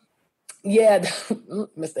 yeah,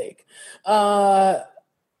 mistake.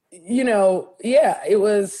 It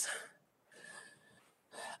was,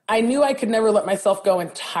 I knew I could never let myself go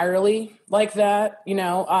entirely like that,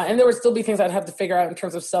 and there would still be things I'd have to figure out in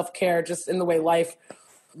terms of self-care, just in the way life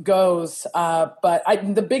goes. But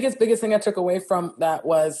the biggest thing I took away from that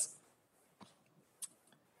was,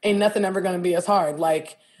 ain't nothing ever going to be as hard.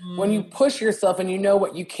 Like, when you push yourself and you know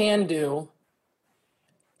what you can do,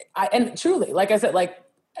 and truly, like I said, like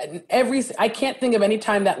I can't think of any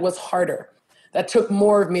time that was harder, that took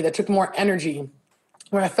more of me, that took more energy,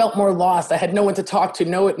 where I felt more lost. I had no one to talk to,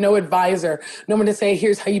 no advisor, no one to say,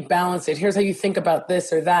 here's how you balance it. Here's how you think about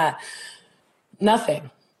this or that.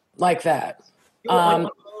 Nothing like that. You were on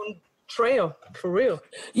your own trail, for real.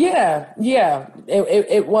 Yeah.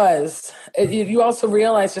 It was. You also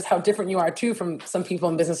realize just how different you are too from some people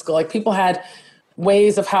in business school. Like, people had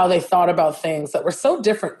ways of how they thought about things that were so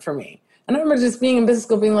different for me. And I remember just being in business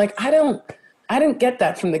school being like, I didn't get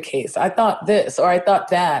that from the case. I thought this, or I thought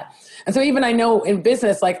that. And so even I know in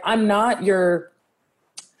business, like, I'm not your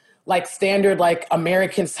like standard, like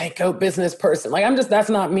American psycho business person. Like, that's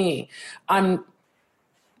not me.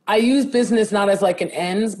 I use business not as like an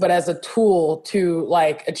ends, but as a tool to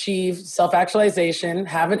like achieve self-actualization,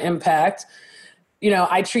 have an impact.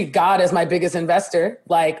 I treat God as my biggest investor.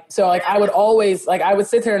 Like, so like I would always, like, I would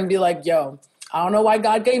sit there and be like, yo, I don't know why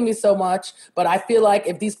God gave me so much, but I feel like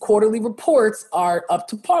if these quarterly reports are up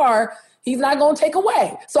to par, he's not going to take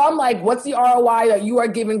away. So I'm like, what's the ROI that you are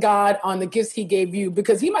giving God on the gifts he gave you?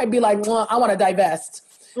 Because he might be like, well, I want to divest.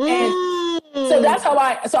 And so that's how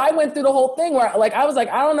I went through the whole thing where like, I was like,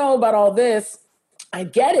 I don't know about all this. I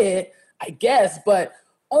get it, I guess, but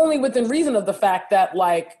only within reason of the fact that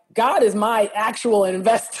like God is my actual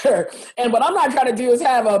investor. And what I'm not trying to do is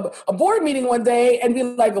have a board meeting one day and be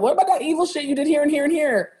like, what about that evil shit you did here and here and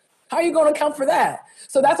here? How are you going to account for that?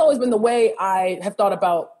 So that's always been the way I have thought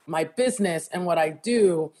about my business and what I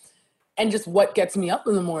do and just what gets me up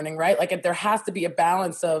in the morning, right? Like if there has to be a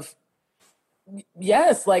balance of,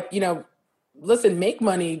 yes, like, you know, listen, make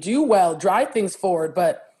money, do well, drive things forward,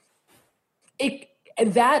 but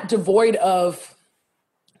that devoid of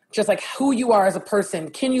just like who you are as a person.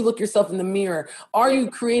 Can you look yourself in the mirror? Are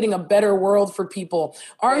you creating a better world for people?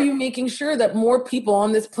 Are you making sure that more people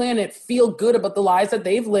on this planet feel good about the lives that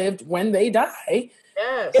they've lived when they die?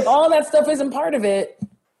 Yes. If all that stuff isn't part of it,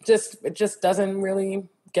 it just doesn't really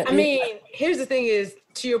get me. I mean, here's the thing is,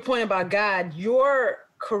 to your point about God, your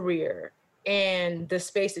career and the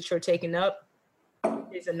space that you're taking up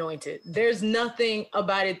is anointed. There's nothing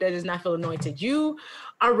about it that does not feel anointed. You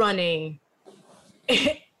are running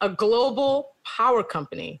a global power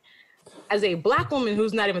company as a Black woman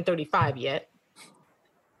who's not even 35 yet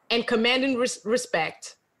and commanding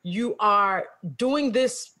respect. You are doing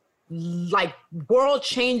this like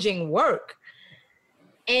world-changing work.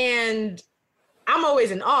 And I'm always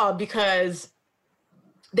in awe because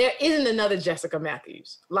there isn't another Jessica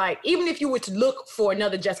Matthews. Like, even if you were to look for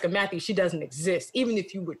another Jessica Matthews, she doesn't exist, even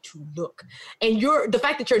if you were to look. And the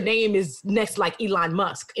fact that your name is next like Elon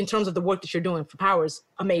Musk in terms of the work that you're doing for power is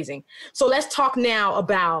amazing. So let's talk now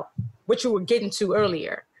about what you were getting to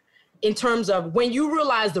earlier in terms of when you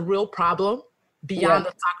realized the real problem beyond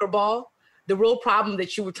the soccer ball, the real problem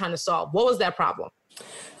that you were trying to solve. What was that problem?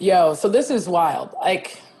 Yo, so this is wild.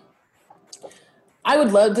 Like, I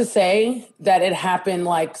would love to say that it happened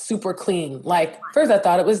like super clean. Like first I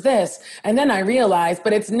thought it was this, and then I realized,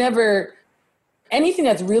 but it's never anything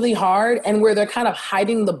that's really hard and where they're kind of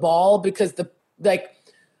hiding the ball because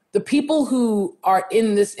the people who are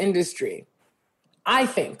in this industry, I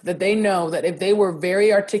think that they know that if they were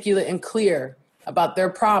very articulate and clear about their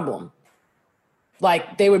problem,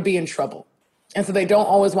 like they would be in trouble. And so they don't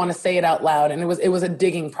always want to say it out loud. And it was a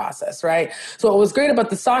digging process, right? So what was great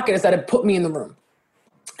about the socket is that it put me in the room.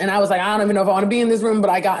 And I was like, I don't even know if I want to be in this room, but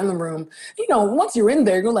I got in the room. You know, once you're in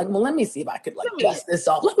there, you're like, well, let me see if I could like dust this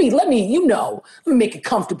off. Let me, let me make it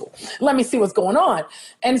comfortable. Let me see what's going on.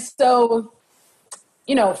 And so,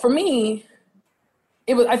 you know, for me,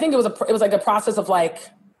 I think it was like a process of like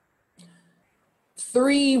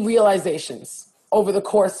 3 realizations over the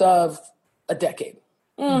course of a decade.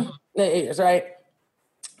 8 years, right?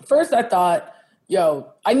 First, I thought,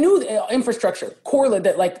 I knew the infrastructure, correlate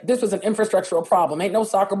that like this was an infrastructural problem. Ain't no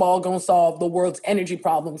soccer ball gonna solve the world's energy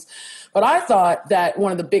problems. But I thought that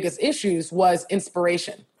one of the biggest issues was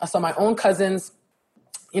inspiration. I saw my own cousins,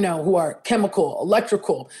 you know, who are chemical,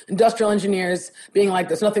 electrical, industrial engineers being like,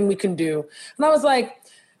 there's nothing we can do. And I was like,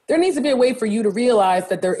 there needs to be a way for you to realize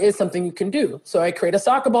that there is something you can do. So I create a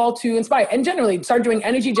soccer ball to inspire and generally start doing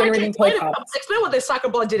energy generating play products. Explain what the soccer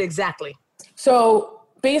ball did exactly. So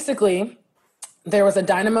basically, there was a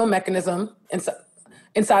dynamo mechanism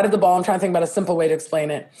inside of the ball. I'm trying to think about a simple way to explain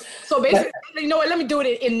it. So basically, you know what? Let me do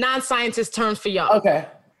it in non-scientist terms for y'all. Okay.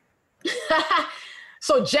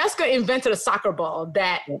 So Jessica invented a soccer ball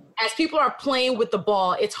that as people are playing with the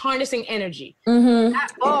ball, it's harnessing energy. Mm-hmm. That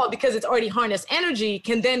ball, because it's already harnessed energy,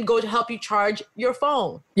 can then go to help you charge your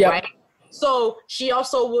phone, right? So she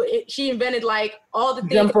invented like all the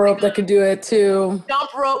things. Jump rope that could do it too.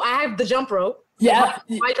 Jump rope. I have the jump rope. Yeah.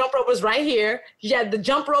 My jump rope is right here. You have the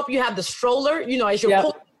jump rope. You have the stroller. You know, as you're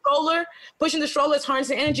pulling the stroller, pushing the stroller, it's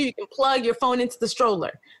harnessing energy. You can plug your phone into the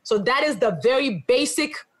stroller. So that is the very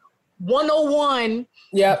basic 101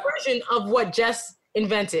 version of what Jess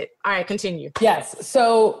invented. All right, continue. Yes.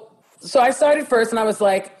 So I started first and I was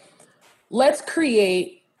like, let's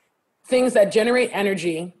create things that generate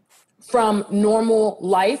energy from normal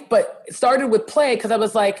life, but it started with play because I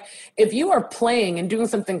was like, if you are playing and doing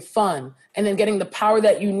something fun and then getting the power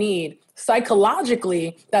that you need,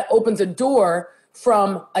 psychologically, that opens a door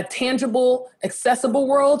from a tangible, accessible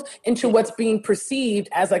world into what's being perceived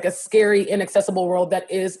as like a scary, inaccessible world that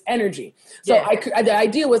is energy. So the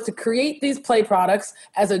idea was to create these play products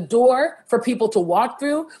as a door for people to walk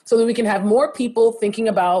through so that we can have more people thinking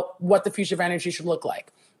about what the future of energy should look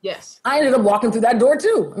like. Yes. I ended up walking through that door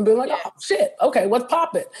too and being like, oh shit, okay, what's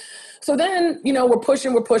poppin'? So then, you know, we're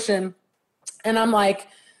pushing. And I'm like,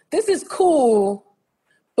 this is cool,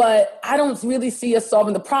 but I don't really see us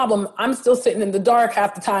solving the problem. I'm still sitting in the dark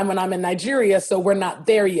half the time when I'm in Nigeria, so we're not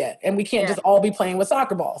there yet. And we can't just all be playing with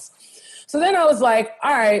soccer balls. So then I was like,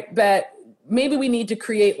 all right, bet maybe we need to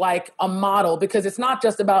create like a model, because it's not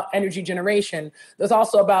just about energy generation. There's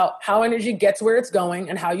also about how energy gets where it's going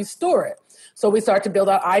and how you store it. So we start to build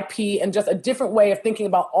out IP and just a different way of thinking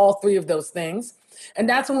about all three of those things. And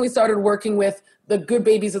that's when we started working with the Good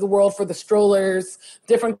Babies of the world for the strollers,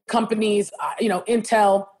 different companies,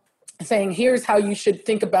 Intel, saying, here's how you should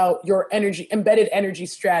think about your energy, embedded energy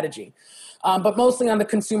strategy, but mostly on the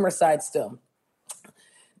consumer side still.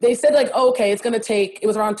 They said like, okay, it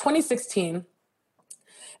was around 2016,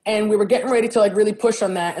 and we were getting ready to like really push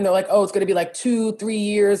on that. And they're like, oh, it's going to be like 2-3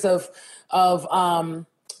 years of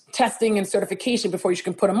testing and certification before you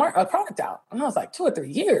can put a product out. And I was like, 2 or 3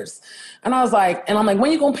 years. And I'm like, when are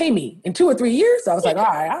you going to pay me? In 2 or 3 years? I was like, all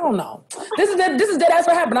right, I don't know. This is dead ass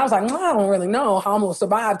what happened. I was like, I don't really know how I'm going to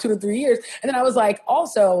survive 2 to 3 years. And then I was like,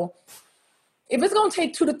 also, if it's going to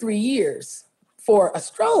take 2 to 3 years for a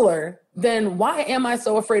stroller, then why am I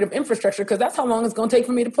so afraid of infrastructure? Because that's how long it's going to take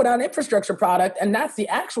for me to put out an infrastructure product. And that's the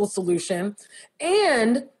actual solution.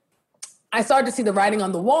 And I started to see the writing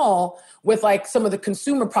on the wall with like some of the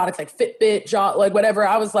consumer products like Fitbit, Jot, like whatever.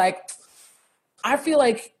 I was like, I feel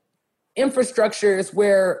like infrastructure is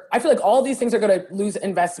where I feel like all these things are going to lose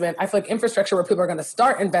investment. I feel like infrastructure where people are going to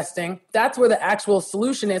start investing. That's where the actual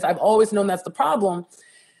solution is. I've always known that's the problem.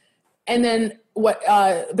 And then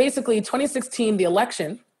basically 2016, the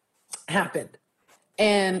election happened.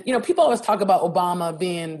 And, people always talk about Obama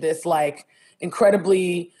being this like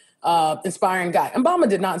incredibly inspiring guy.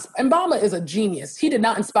 Obama is a genius. He did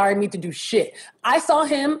not inspire me to do shit. I saw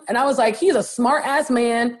him and I was like, he's a smart ass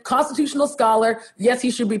man, constitutional scholar. Yes,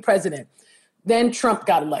 he should be president. Then Trump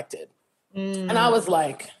got elected. And I was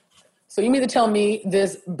like, so you mean to tell me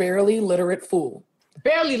this barely literate fool,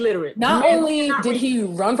 not only did he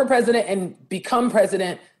run for president and become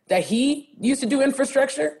president, that he used to do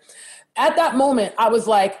infrastructure? At that moment, I was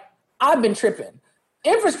like, I've been tripping.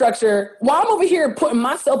 Infrastructure, while I'm over here putting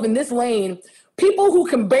myself in this lane, people who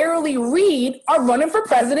can barely read are running for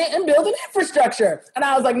president and building infrastructure. And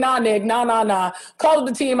I was like, nah, Nick, nah. Called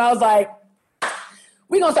the team. I was like,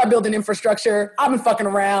 we gonna start building infrastructure. I've been fucking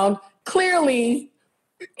around. Clearly,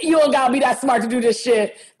 you don't gotta be that smart to do this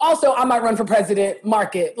shit. Also, I might run for president,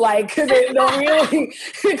 market. Like, cause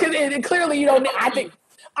clearly you don't, I think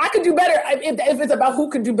I could do better. If it's about who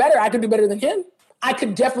could do better, I could do better than him. I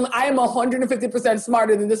am 150%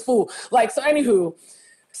 smarter than this fool. Like, so anywho,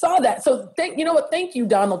 saw that. So thank you,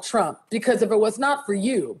 Donald Trump, because if it was not for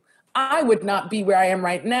you, I would not be where I am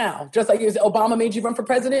right now. Just like Obama made you run for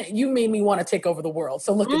president, you made me want to take over the world.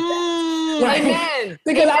 So look at that. Right? Amen.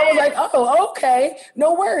 Because I was like, oh, okay,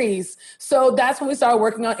 no worries. So that's when we started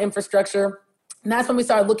working on infrastructure. And that's when we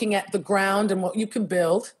started looking at the ground and what you could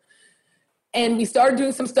build. And we started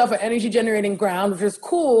doing some stuff at energy generating ground, which was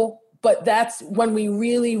cool. But that's when we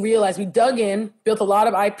really realized, we dug in, built a lot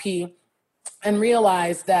of IP, and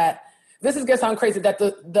realized that this is going to sound crazy, that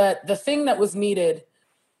the thing that was needed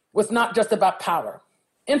was not just about power.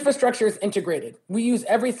 Infrastructure is integrated. We use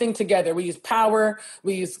everything together. We use power,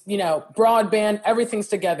 we use, broadband, everything's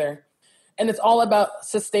together. And it's all about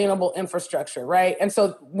sustainable infrastructure, right? And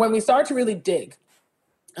so when we started to really dig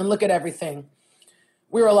and look at everything,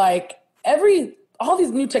 we were like, all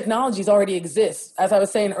these new technologies already exist, as I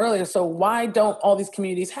was saying earlier, so why don't all these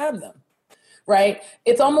communities have them, right?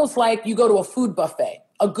 It's almost like you go to a food buffet,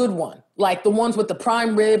 a good one, like the ones with the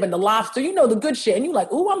prime rib and the lobster, the good shit, and you're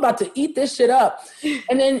like, ooh, I'm about to eat this shit up.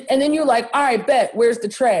 And then you're like, all right, bet, where's the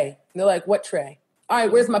tray? And they're like, what tray? All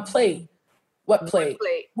right, where's my plate? What plate?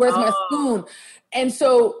 Where's my spoon? And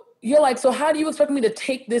so you're like, so how do you expect me to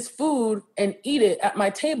take this food and eat it at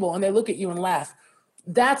my table? And they look at you and laugh.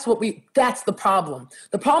 That's the problem.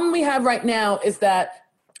 The problem we have right now is that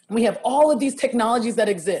we have all of these technologies that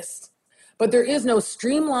exist, but there is no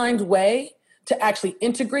streamlined way to actually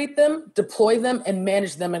integrate them, deploy them, and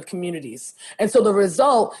manage them in communities. And so the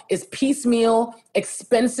result is piecemeal,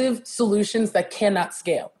 expensive solutions that cannot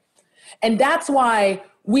scale. And that's why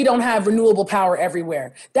we don't have renewable power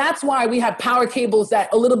everywhere. That's why we have power cables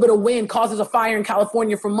that a little bit of wind causes a fire in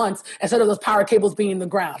California for months instead of those power cables being in the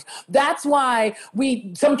ground. That's why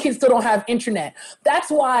some kids still don't have internet.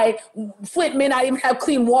 That's why Flint may not even have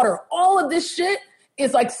clean water. All of this shit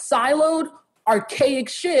is like siloed, archaic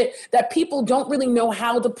shit that people don't really know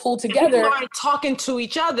how to pull together. People aren't talking to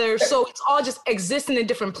each other, so it's all just existing in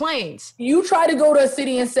different planes. You try to go to a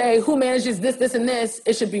city and say, who manages this, this, and this?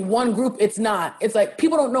 It should be one group. It's not. It's like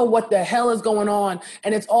people don't know what the hell is going on,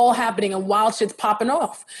 and it's all happening, and wild shit's popping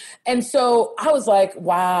off. And so I was like,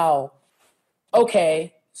 wow,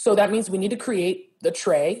 okay, so that means we need to create the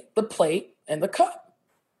tray, the plate, and the cup.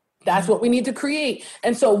 That's what we need to create.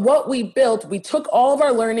 And so what we built, we took all of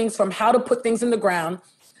our learnings from how to put things in the ground,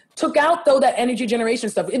 Took out, though, that energy generation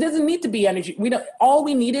stuff. It doesn't need to be energy. All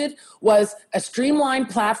we needed was a streamlined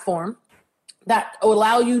platform that will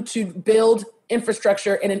allow you to build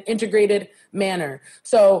infrastructure in an integrated manner.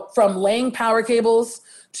 So from laying power cables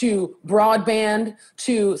to broadband,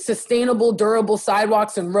 to sustainable, durable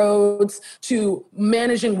sidewalks and roads, to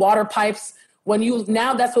managing water pipes.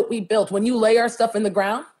 Now that's what we built. When you lay our stuff in the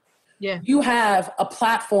ground, you have a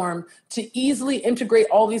platform to easily integrate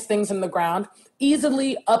all these things in the ground,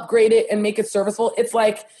 easily upgrade it and make it serviceable. It's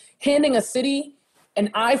like handing a city an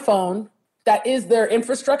iPhone that is their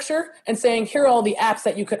infrastructure and saying, here are all the apps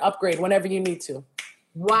that you can upgrade whenever you need to.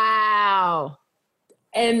 Wow.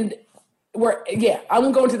 And I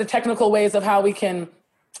won't go into the technical ways of how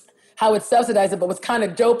it's subsidized, but what's kind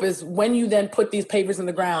of dope is when you then put these pavers in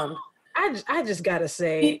the ground. I just gotta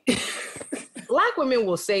say, Black women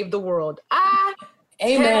will save the world.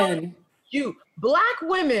 Amen. Black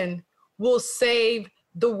women will save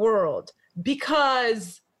the world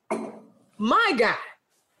because, my God,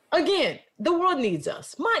 again, the world needs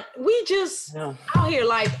us. We just out here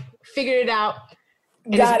like figured it out.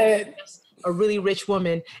 Got it. A really rich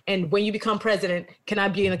woman, and when you become president, can I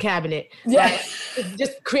be in the cabinet? Yeah. Right?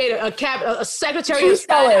 Just create a secretary of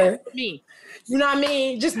side-eye for me. You know what I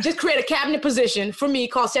mean? Just create a cabinet position for me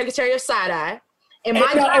called secretary of side-eye. And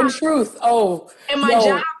my job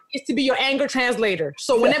is to be your anger translator.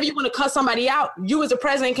 So whenever you want to cuss somebody out, you as a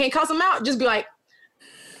president can't cuss them out. Just be like,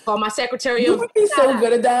 call my secretary. You would be so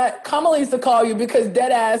good at that. Kamala used to call you because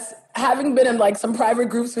dead ass, having been in like some private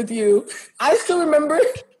groups with you, I still remember.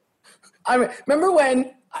 I remember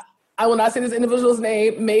when, I will not say this individual's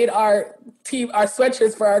name, made our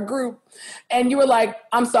sweatshirts for our group, and you were like,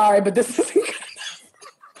 I'm sorry, but this isn't good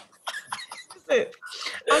enough.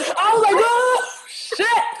 I was like, oh, shit.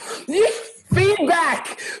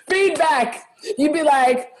 Feedback. You'd be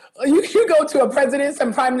like, you go to a president,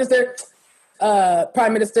 some prime minister,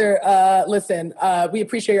 listen, we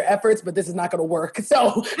appreciate your efforts, but this is not going to work.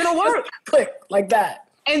 So it'll work. Click like that.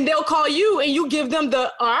 And they'll call you and you give them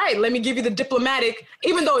all right, let me give you the diplomatic,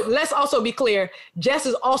 even though let's also be clear, Jess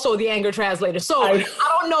is also the anger translator. So I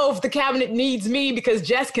don't know if the cabinet needs me because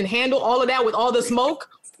Jess can handle all of that with all the smoke.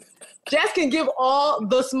 Jess can give all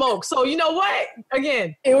the smoke. So you know what?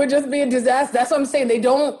 Again, it would just be a disaster. That's what I'm saying. They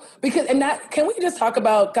don't, can we just talk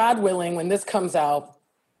about, God willing, when this comes out,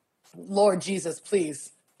 Lord Jesus,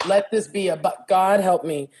 please let this be God help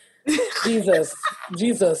me. Jesus,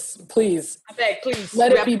 please. I beg, please.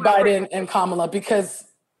 Let it be Biden and Kamala, because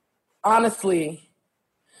honestly,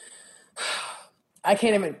 I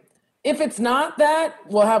can't even, if it's not that,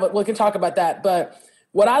 we can talk about that. But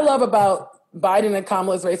what I love about Biden and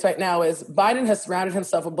Kamala's race right now is Biden has surrounded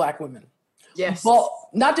himself with Black women. Yes. Well,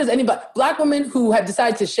 not just anybody. Black women who have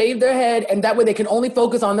decided to shave their head, and that way they can only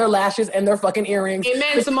focus on their lashes and their fucking earrings.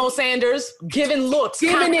 Amen, Simone Sanders. Giving looks.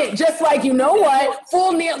 Giving it just like, you know what?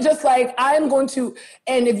 Full nail, just like I'm going to.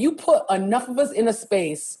 And if you put enough of us in a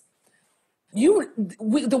space,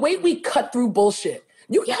 the way we cut through bullshit,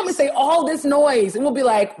 you come and say all this noise, and we'll be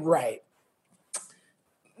like, right.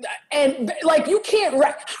 And like, you can't, how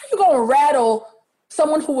are you going to rattle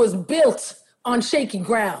someone who was built on shaky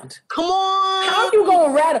ground? Come on. How are you going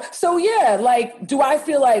to rattle? So yeah, like, do I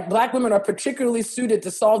feel like Black women are particularly suited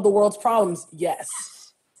to solve the world's problems? Yes.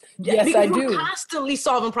 Yes, because I do. We're constantly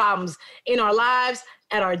solving problems in our lives,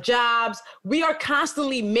 at our jobs. We are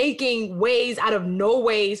constantly making ways out of no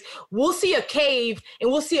ways. We'll see a cave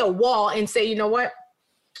and we'll see a wall and say, you know what?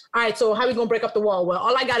 All right, so how are we going to break up the wall? Well,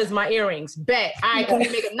 all I got is my earrings. Bet. All right, can we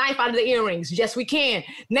make a knife out of the earrings? Yes, we can.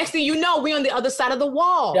 Next thing you know, we're on the other side of the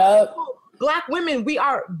wall. Yep. Black women, we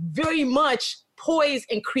are very much poised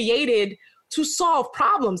and created to solve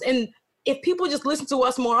problems. And if people just listen to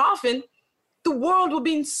us more often, the world will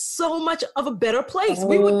be in so much of a better place.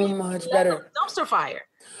 We would be much better. Dumpster fire.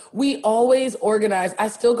 We always organize. I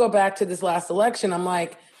still go back to this last election. I'm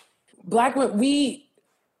like, Black women, we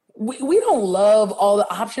don't love all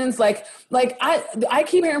the options. Like I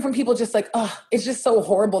keep hearing from people just like, oh, it's just so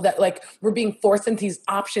horrible that like we're being forced into these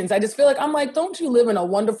options. I just feel like, I'm like, don't you live in a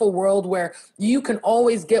wonderful world where you can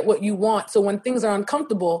always get what you want? So when things are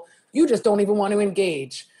uncomfortable, you just don't even want to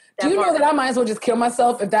engage. Do you know that I might as well just kill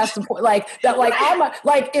myself if that's the point? Like that,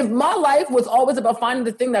 like if my life was always about finding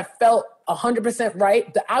the thing that felt 100%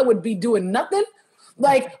 right, that I would be doing nothing.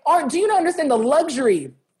 Like, do you not understand the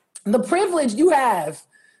luxury, the privilege you have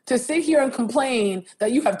to sit here and complain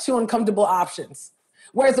that you have two uncomfortable options?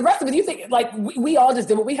 Whereas the rest of it, you think like we all just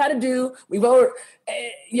did what we had to do. We voted.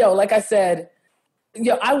 Like I said,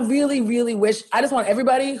 I really, really wish, I just want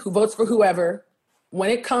everybody who votes for whoever,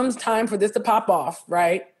 when it comes time for this to pop off,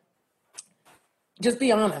 right? Just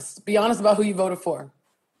be honest. Be honest about who you voted for.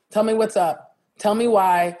 Tell me what's up. Tell me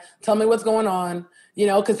why. Tell me what's going on. You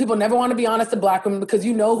know, because people never want to be honest to Black women because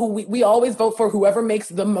you know who we always vote for whoever makes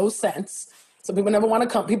the most sense. So people never want to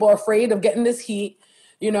come. People are afraid of getting this heat,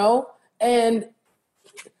 you know? And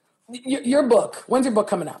your book, when's your book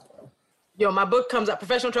coming out? Yo, my book comes out,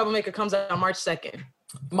 Professional Troublemaker comes out on March 2nd.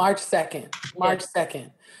 March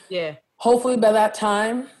 2nd. Yeah. Hopefully by that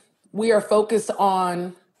time, we are focused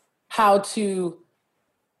on how to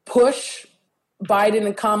push Biden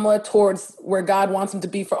and Kamala towards where God wants them to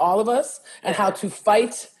be for all of us, and how to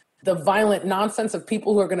fight the violent nonsense of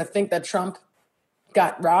people who are going to think that Trump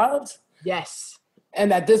got robbed. Yes.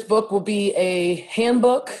 And that this book will be a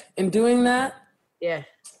handbook in doing that. Yeah.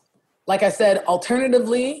 Like I said,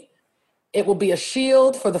 alternatively, it will be a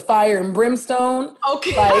shield for the fire and brimstone.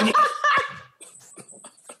 Okay. Like,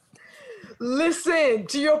 listen,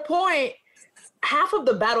 to your point, half of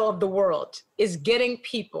the battle of the world is getting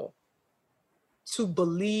people to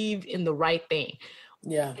believe in the right thing.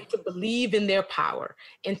 Yeah. To believe in their power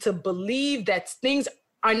and to believe that things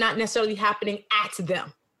are not necessarily happening at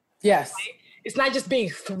them. Yes. Right? It's not just being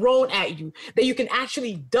thrown at you, that you can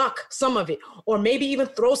actually duck some of it or maybe even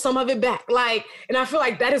throw some of it back. Like, and I feel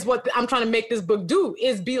like that is what I'm trying to make this book do,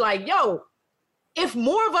 is be like, yo, if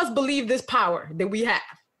more of us believe this power that we have,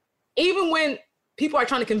 even when people are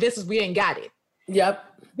trying to convince us we ain't got it. Yep.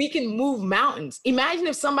 We can move mountains. Imagine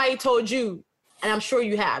if somebody told you, and I'm sure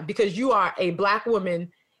you have, because you are a Black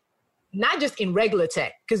woman, not just in regular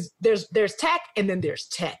tech, because there's tech and then there's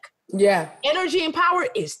tech. Yeah. Energy and power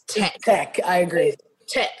is tech. Tech, I agree.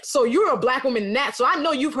 Tech. So you're a Black woman in that. So I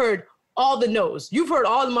know you've heard all the no's. You've heard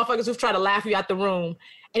all the motherfuckers who've tried to laugh you out the room.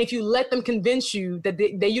 And if you let them convince you that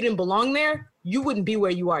that you didn't belong there, you wouldn't be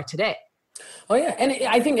where you are today. Oh, yeah. And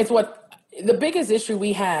I think it's what the biggest issue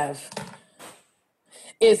we have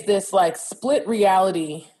is this like split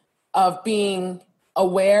reality of being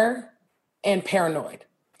aware and paranoid.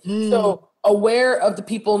 So aware of the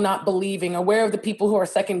people not believing, aware of the people who are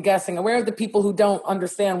second guessing, aware of the people who don't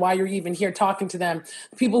understand why you're even here talking to them,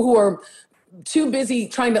 people who are too busy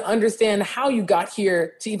trying to understand how you got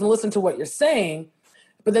here to even listen to what you're saying.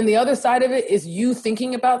 But then the other side of it is you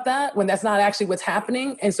thinking about that when that's not actually what's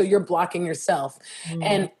happening. And so you're blocking yourself.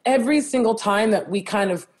 And every single time that we kind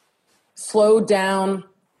of slowed down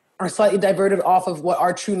or slightly diverted off of what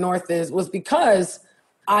our true north is was because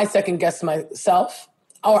I second guessed myself,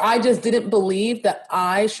 or I just didn't believe that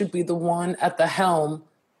I should be the one at the helm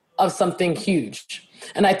of something huge.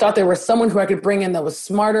 And I thought there was someone who I could bring in that was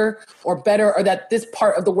smarter or better, or that this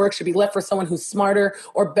part of the work should be left for someone who's smarter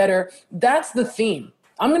or better. That's the theme.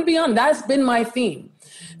 I'm going to be honest, that's been my theme.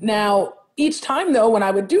 Now, each time though, when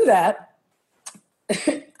I would do that,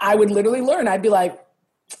 I would literally learn. I'd be like,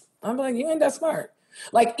 you ain't that smart.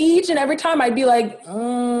 Like each and every time I'd be like,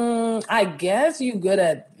 I guess you good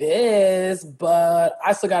at this, but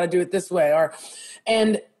I still got to do it this way.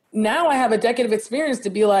 And now I have a decade of experience to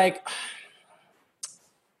be like,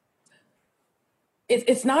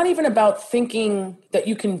 it's not even about thinking that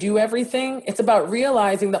you can do everything. It's about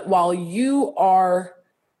realizing that while you are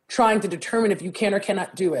trying to determine if you can or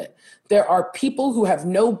cannot do it, there are people who have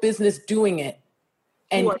no business doing it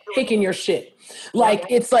and taking your shit. Like,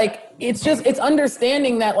 it's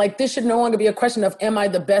understanding that like, this should no longer be a question of, am I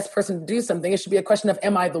the best person to do something? It should be a question of,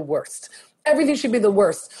 am I the worst? Everything should be the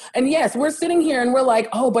worst. And yes, we're sitting here and we're like,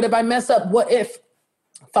 oh, but if I mess up, what if?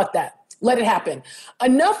 Fuck that. Let it happen.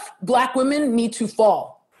 Enough Black women need to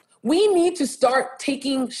fall. We need to start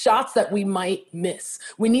taking shots that we might miss.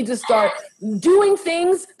 We need to start doing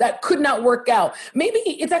things that could not work out. Maybe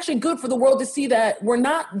it's actually good for the world to see that we're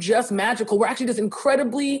not just magical. We're actually just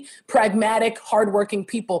incredibly pragmatic, hardworking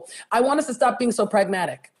people. I want us to stop being so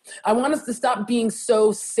pragmatic. I want us to stop being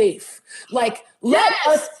so safe. Like, let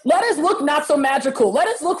us look not so magical. Let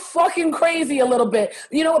us look fucking crazy a little bit.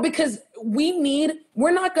 You know, because we're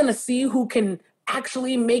not going to see who can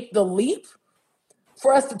actually make the leap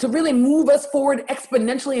for us to really move us forward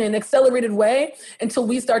exponentially in an accelerated way until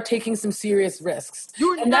we start taking some serious risks.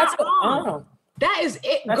 That is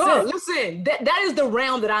it. Girl, listen, that is the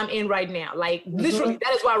realm that I'm in right now. Like, literally,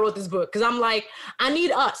 that is why I wrote this book. Because I'm like, I need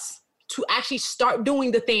us to actually start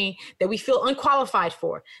doing the thing that we feel unqualified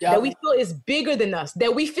for, that we feel is bigger than us,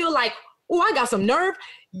 that we feel like, oh, I got some nerve.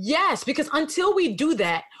 Yes, because until we do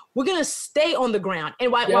that, we're going to stay on the ground.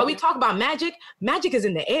 And while we talk about magic is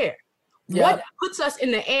in the air. Yep. What puts us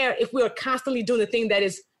in the air if we are constantly doing the thing that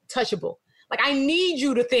is touchable? Like, I need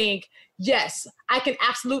you to think, yes, I can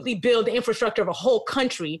absolutely build the infrastructure of a whole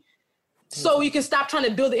country. So you can stop trying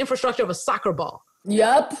to build the infrastructure of a soccer ball.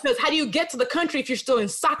 Yep. Because how do you get to the country if you're still in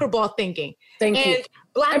soccer ball thinking? Thank you.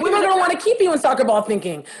 Black and people women are going to want to keep you in soccer ball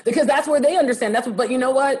thinking because that's where they understand. But you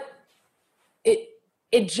know what?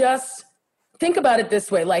 It just, think about it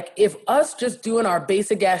this way. Like, if us just doing our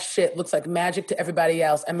basic ass shit looks like magic to everybody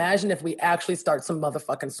else, imagine if we actually start some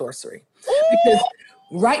motherfucking sorcery. Because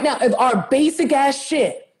right now, if our basic ass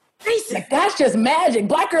shit, like, that's just magic.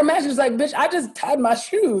 Black girl magic is like, bitch, I just tied my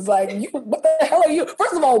shoes. Like, what the hell are you?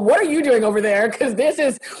 First of all, what are you doing over there? Because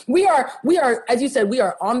we are, as you said, we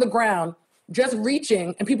are on the ground just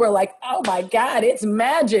reaching, and people are like, oh my God, it's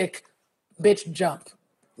magic. Bitch, jump,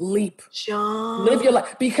 leap, live your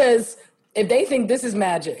life. Because if they think this is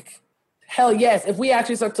magic, hell yes, if we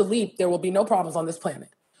actually start to leap, there will be no problems on this planet.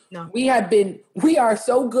 No. We are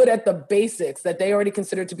so good at the basics that they already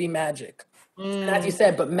consider to be magic. And as you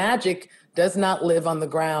said, but magic does not live on the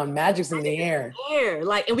ground. Magic's in the air.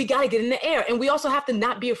 Like, and we got to get in the air. And we also have to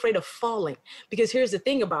not be afraid of falling. Because here's the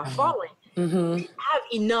thing about falling. Mm-hmm. We have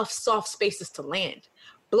enough soft spaces to land.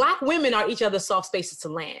 Black women are each other's soft spaces to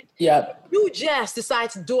land. Yep. You just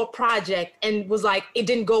decided to do a project and was like, it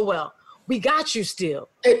didn't go well. We got you still.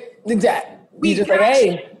 Exactly. We just got like,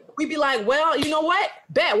 hey. you. We'd be like, well, you know what?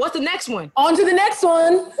 Bet. What's the next one? On to the next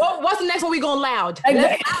one. Well, what's the next one we going loud? Exactly.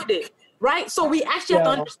 Let's loud it. Right? So we actually have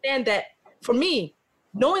to understand that, for me,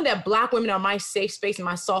 knowing that Black women are my safe space and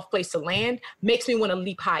my soft place to land makes me want to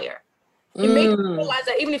leap higher. It makes me realize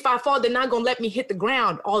that even if I fall, they're not going to let me hit the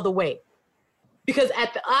ground all the way. Because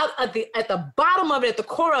at the bottom of it, at the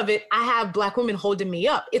core of it, I have Black women holding me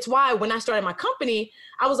up. It's why when I started my company,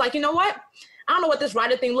 I was like, you know what? I don't know what this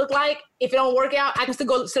writer thing look like. If it don't work out, I can still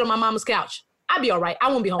go sit on my mama's couch. I'd be all right.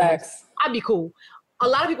 I won't be homeless. I'd be cool. A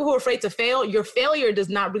lot of people who are afraid to fail, your failure does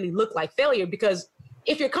not really look like failure, because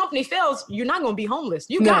if your company fails, you're not going to be homeless.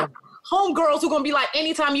 You got homegirls who are going to be like,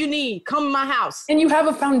 anytime you need, come in my house. And you have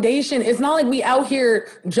a foundation. It's not like we out here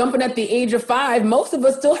jumping at the age of 5. Most of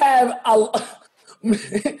us still have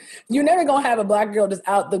you're never going to have a Black girl just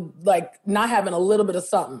out not having a little bit of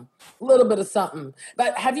something.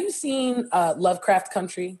 But have you seen Lovecraft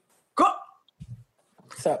Country? Girl.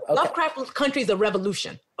 So, okay. Lovecraft Country is a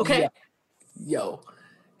revolution. Okay. Yo.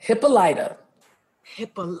 Hippolyta.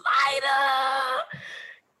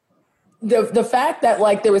 The fact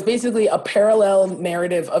that there was basically a parallel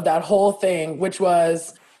narrative of that whole thing, which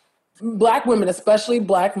was Black women, especially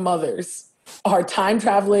Black mothers, are time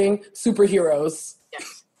traveling superheroes.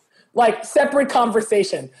 Yes. Like, separate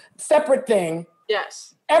conversation, separate thing.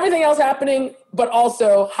 Yes. Everything else happening, but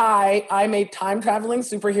also, hi, I'm a time traveling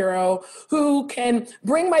superhero who can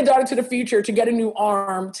bring my daughter to the future to get a new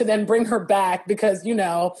arm to then bring her back because,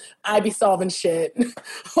 I be solving shit.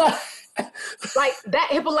 Like, that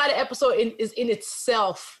Hippolyta episode is in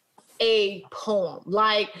itself a poem.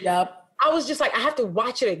 Yep. I was just like, I have to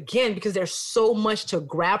watch it again because there's so much to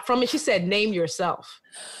grab from it. She said, name yourself.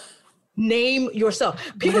 Name yourself.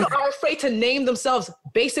 People are afraid to name themselves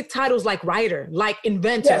basic titles like writer, like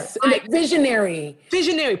inventor, yes, like visionary,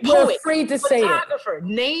 poet. We're afraid to say it.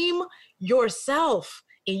 Name yourself.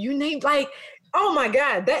 And you named, oh my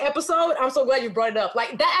God, that episode, I'm so glad you brought it up.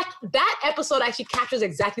 Like, that episode actually captures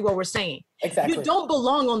exactly what we're saying. Exactly. You don't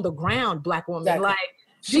belong on the ground, Black woman. Exactly.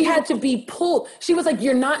 She had to be pulled. She was like,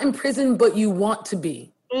 you're not in prison, but you want to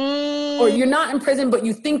be. Or you're not in prison, but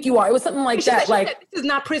you think you are. It was something like that. This is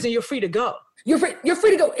not prison. You're free to go. You're free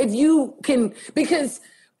to go if you can, because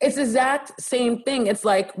it's the exact same thing. It's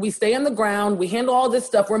like, we stay on the ground. We handle all this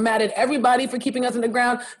stuff. We're mad at everybody for keeping us on the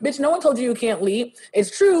ground. Bitch, no one told you can't leap.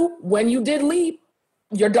 It's true. When you did leap,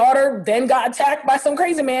 your daughter then got attacked by some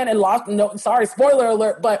crazy man and lost. No, sorry, spoiler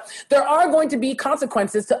alert. But there are going to be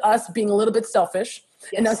consequences to us being a little bit selfish.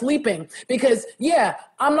 Yes. And us leaping, because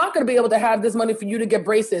I'm not going to be able to have this money for you to get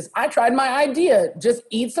braces. I tried my idea. Just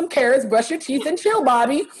eat some carrots, brush your teeth, and chill,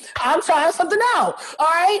 Bobby. I'm trying something out. All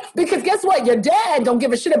right? Because guess what? Your dad don't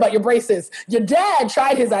give a shit about your braces. Your dad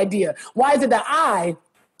tried his idea. Why is it that I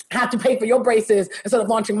have to pay for your braces instead of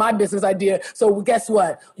launching my business idea? So guess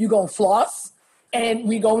what? You going to floss and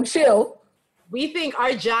we going to chill. We think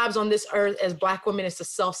our jobs on this earth as Black women is to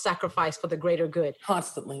self-sacrifice for the greater good.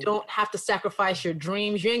 Constantly. You don't have to sacrifice your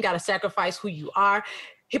dreams. You ain't got to sacrifice who you are.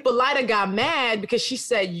 Hippolyta got mad because she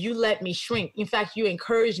said, you let me shrink. In fact, you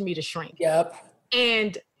encouraged me to shrink. Yep.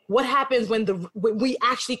 And what happens when we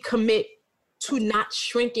actually commit to not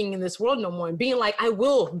shrinking in this world no more and being like, I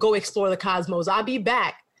will go explore the cosmos. I'll be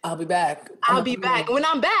back. I'll be back. And when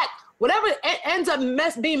I'm back, whatever ends up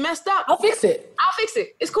being messed up, I'll fix it.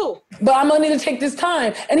 It's cool. But I'm gonna need to take this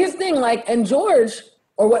time. And here's the thing, and George,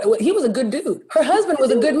 he was a good dude. Her husband was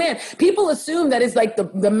a good man. People assume that it's like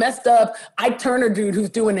the messed up Ike Turner dude who's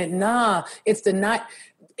doing it. Nah, it's a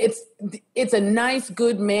nice,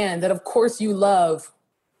 good man that of course you love,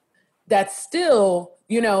 that still,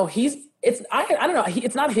 you know, I don't know.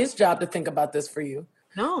 It's not his job to think about this for you.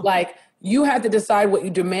 No. Like, you have to decide what you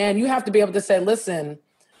demand. You have to be able to say, listen,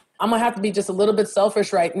 I'm going to have to be just a little bit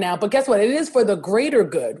selfish right now. But guess what? It is for the greater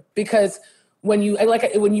good, because when you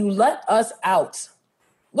let us out,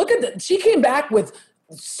 she came back with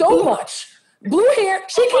so much blue hair.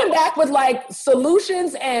 She came back with like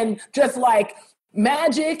solutions and just like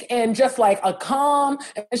magic and just like a calm.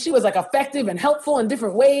 And she was like effective and helpful in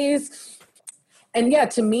different ways. And yeah,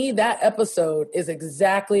 to me, that episode is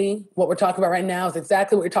exactly what we're talking about right now, is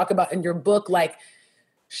exactly what you're talking about in your book. Like,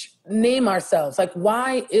 name ourselves. Like,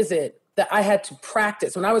 why is it that I had to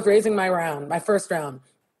practice when I was raising my first round,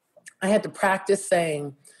 I had to practice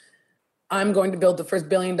saying, I'm going to build the first $1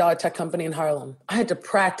 billion tech company in Harlem. I had to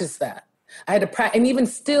practice that. I had to practice. And even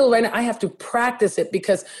still right now, I have to practice it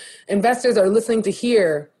because investors are listening to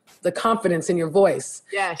hear the confidence in your voice.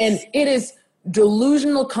 Yes. And it is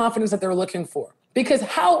delusional confidence that they're looking for. Because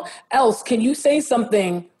how else can you say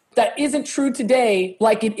something that isn't true today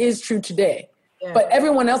like it is true today? Yeah. But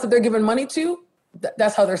everyone else that they're giving money to,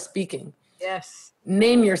 that's how they're speaking. Yes.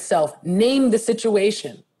 Name yourself. Name the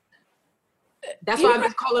situation. That's why I've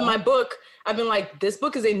been calling my book. I've been like, this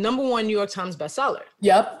book is a #1 New York Times bestseller.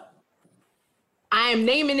 Yep. I am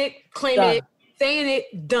naming it, claiming it, saying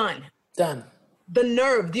it, done. Done. The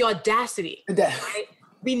nerve, the audacity. Right?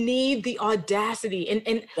 We need the audacity.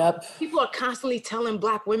 And yep. People are constantly telling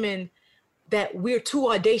Black women that we're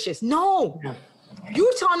too audacious. No. Yeah.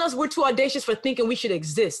 You're telling us we're too audacious for thinking we should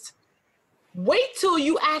exist. Wait till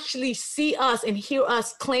you actually see us and hear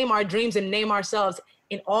us claim our dreams and name ourselves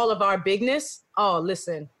in all of our bigness. Oh,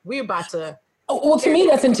 listen, we're about to. Well, to me,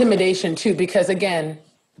 that's intimidation too, because again,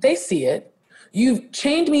 they see it. You've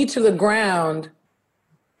chained me to the ground,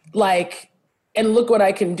 like, and look what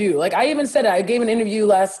I can do. Like, I even said it. I gave an interview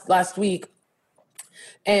last week,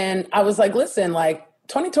 and I was like, listen, like,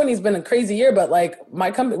 2020 has been a crazy year, but like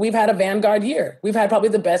my company, we've had a vanguard year. We've had probably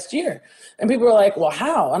the best year. And people were like, well,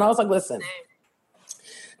 how? And I was like, listen,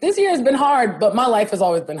 this year has been hard, but my life has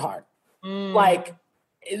always been hard. Like,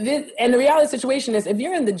 and the reality situation is, if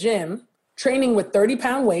you're in the gym training with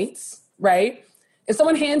 30-pound weights, right? If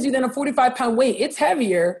someone hands you then a 45-pound weight, it's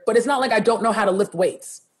heavier, but it's not like I don't know how to lift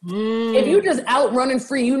weights. If you just out running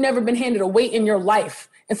free, you've never been handed a weight in your life,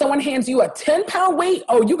 and someone hands you a 10-pound weight,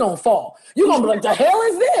 oh, you're going to fall. You're going to be like, the hell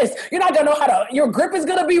is this? You're not going to know your grip is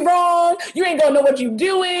going to be wrong. You ain't going to know what you're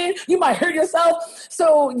doing. You might hurt yourself.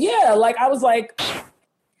 So yeah, like I was like,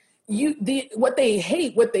 what they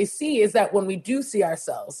hate, what they see is that when we do see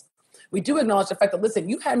ourselves, we do acknowledge the fact that, listen,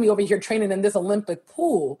 you had me over here training in this Olympic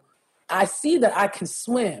pool. I see that I can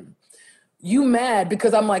swim. You mad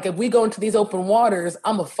because I'm like, if we go into these open waters,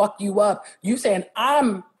 I'm gonna fuck you up. You saying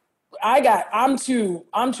I'm too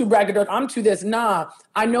braggadocious, I'm too this. Nah,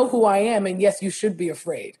 I know who I am, and yes, you should be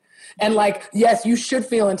afraid. And like, yes, you should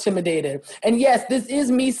feel intimidated. And yes, this is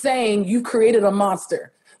me saying you created a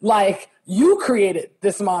monster. Like, you created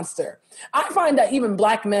this monster. I find that even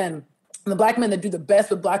Black men, the Black men that do the best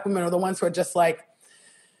with Black women are the ones who are just like,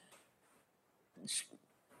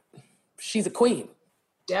 she's a queen.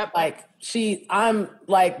 Yep. Like, I'm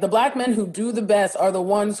like, the Black men who do the best are the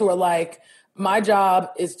ones who are like, my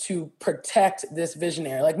job is to protect this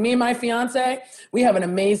visionary. Like me and my fiance, we have an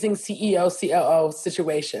amazing CEO, COO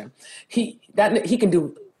situation. He can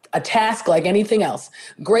do a task like anything else.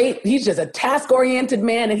 Great. He's just a task-oriented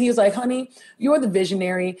man. And he's like, honey, you're the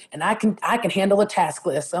visionary and I can handle a task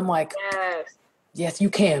list. I'm like, yes, you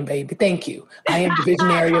can, baby. Thank you. I am the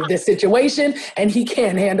visionary of this situation, and he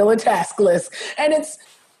can handle a task list. And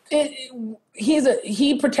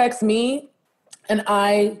he protects me, and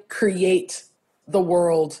I create the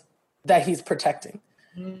world that he's protecting,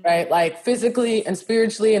 right? Like physically and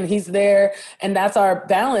spiritually, and he's there, and that's our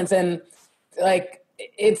balance. And like,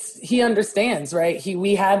 he understands, right?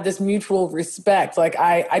 We have this mutual respect. Like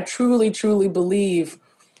I truly, truly believe,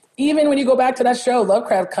 even when you go back to that show,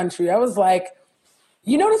 Lovecraft Country, I was like,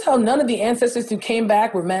 you notice how none of the ancestors who came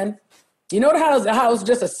back were men? You know how it was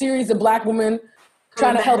just a series of Black women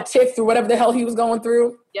trying to help Tick through whatever the hell he was going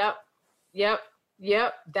through? Yep.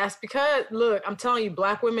 That's because, look, I'm telling you,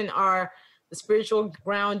 Black women are the spiritual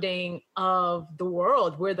grounding of the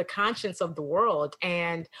world. We're the conscience of the world.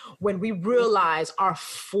 And when we realize our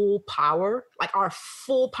full power, like our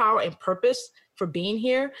full power and purpose for being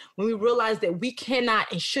here, when we realize that we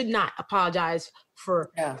cannot and should not apologize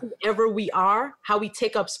for whoever we are, how we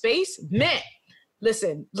take up space, man,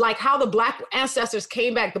 listen, like how the Black ancestors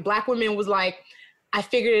came back, the Black women was like, I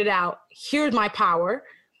figured it out. Here's my power.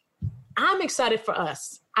 I'm excited for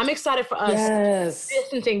us. I'm excited for us to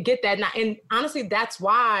listen and get that. And honestly, that's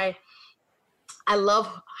why I love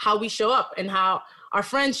how we show up and how our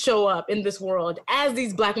friends show up in this world as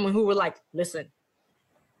these Black women who were like, listen,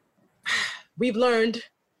 we've learned,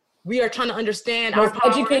 we are trying to understand most our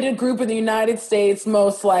power. educated group in the United States,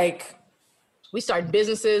 most like. We start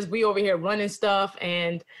businesses, we over here running stuff,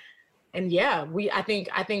 and yeah, I think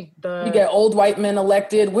we get old white men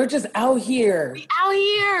elected. We're just out here. We out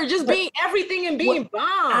here just being everything and being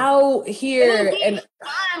bomb. Out here and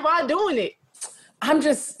fine while doing it. I'm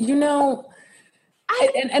just, and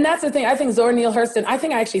that's the thing. I think Zora Neale Hurston, I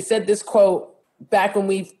think I actually said this quote back when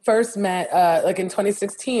we first met, like in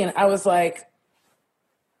 2016. I was like,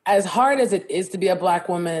 as hard as it is to be a Black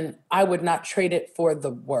woman, I would not trade it for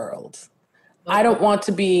the world. I don't want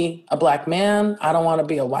to be a Black man. I don't want to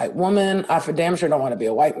be a white woman. I for damn sure don't want to be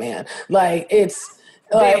a white man. Like, it's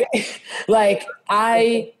like,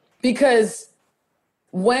 because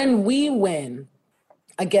when we win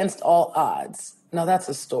against all odds, now that's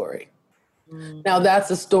a story. Now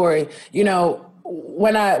that's a story.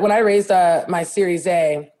 When I raised my Series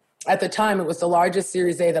A, at the time, it was the largest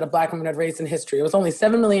Series A that a Black woman had raised in history. It was only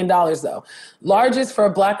 $7 million, though. Largest for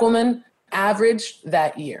a Black woman average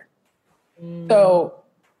that year. So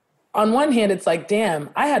on one hand, it's like, damn,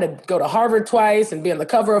 I had to go to Harvard twice and be on the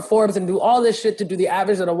cover of Forbes and do all this shit to do the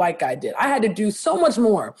average that a white guy did. I had to do so much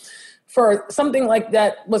more for something like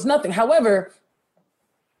that was nothing. However,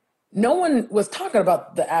 no one was talking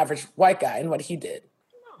about the average white guy and what he did.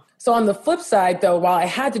 So on the flip side, though, while I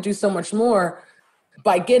had to do so much more,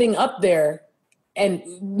 by getting up there, and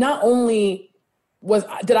not only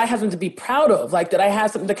did I have something to be proud of, like, did I have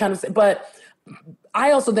something to kind of say, but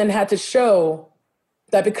I also then had to show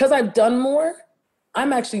that because I've done more,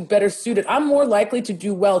 I'm actually better suited. I'm more likely to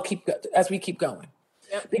do well as we keep going.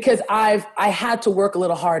 Yep. Because I had to work a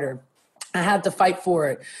little harder. I had to fight for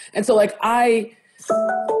it. And so, like, I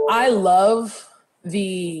love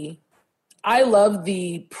the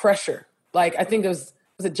pressure. Like, I think was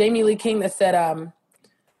it Jamie Lee King that said,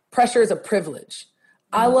 pressure is a privilege.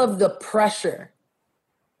 I love the pressure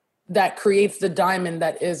that creates the diamond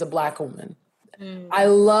that is a Black woman. I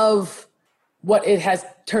love what it has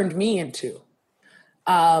turned me into.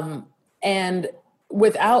 And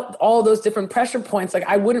without all those different pressure points, like,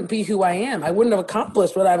 I wouldn't be who I am. I wouldn't have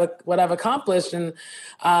accomplished what I've accomplished. And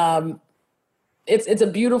it's a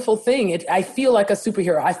beautiful thing. I feel like a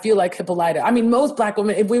superhero. I feel like Hippolyta. I mean, most Black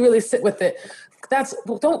women, if we really sit with it,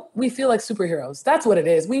 don't we feel like superheroes? That's what it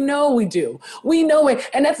is. We know we do. We know it.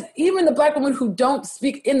 And that's even the Black women who don't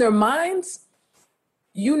speak in their minds.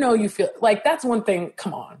 You feel like, that's one thing.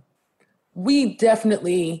 Come on. We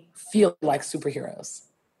definitely feel like superheroes.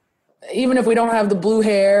 Even if we don't have the blue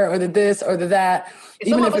hair or the this or the that.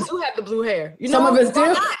 Some of us do have the blue hair. Some of us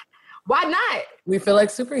do. Why not? We feel like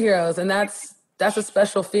superheroes. And that's a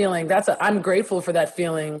special feeling. I'm grateful for that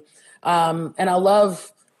feeling. And I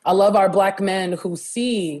love our Black men who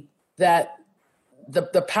see that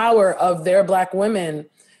the power of their Black women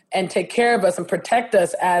and take care of us and protect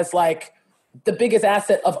us as, like, the biggest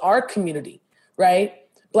asset of our community, right?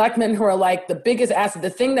 Black men who are like, the biggest asset, the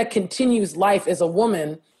thing that continues life is a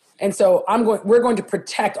woman. And so we're going to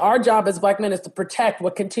protect, our job as Black men is to protect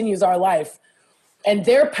what continues our life, and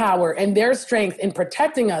their power and their strength in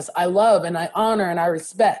protecting us. I love and I honor and I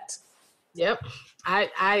respect. Yep.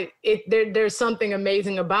 There's something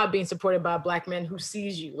amazing about being supported by a Black man who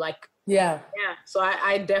sees you, like, yeah. So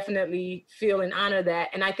I definitely feel and honor that.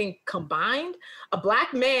 And I think combined, a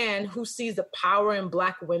Black man who sees the power in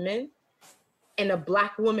Black women and a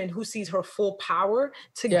Black woman who sees her full power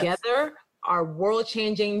together are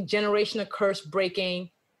world-changing, generational curse-breaking.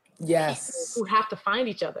 Yes. Who have to find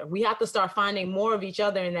each other. We have to start finding more of each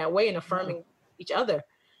other in that way and affirming each other.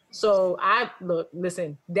 So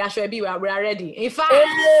listen, that's right, we're ready. In fact,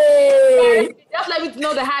 just let me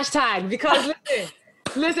know the hashtag, because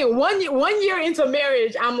listen, one year into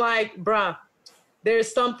marriage, I'm like, bruh,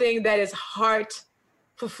 there's something that is heart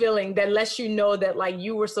fulfilling that lets you know that, like,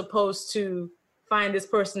 you were supposed to find this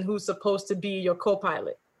person who's supposed to be your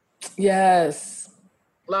co-pilot. Yes.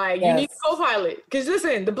 Like, you need a co-pilot. Because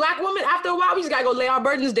listen, the Black woman, after a while, we just got to go lay our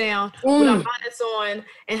burdens down with our bonnets on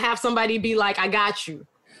and have somebody be like, I got you.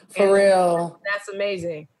 For real. That's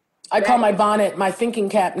amazing. I call my bonnet my thinking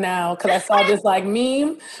cap now, because I saw this, like,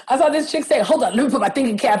 meme. I saw this chick say, hold on, let me put my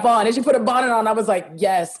thinking cap on. And she put a bonnet on. I was like,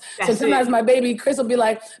 yes. So sometimes my baby, Chris, will be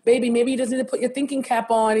like, baby, maybe you just need to put your thinking cap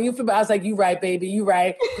on. And I was like, you right, baby, you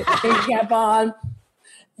right. Put your thinking cap on.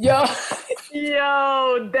 Yo,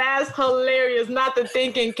 that's hilarious. Not the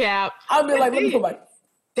thinking cap. I'll be like, let me put my...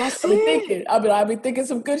 I'll be thinking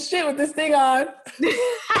some good shit with this thing on.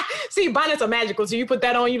 See, bonnets are magical. So you put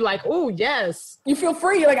that on, you like, oh, yes. You feel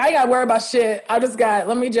free. You're like, I ain't got to worry about shit.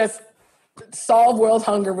 Let me just solve world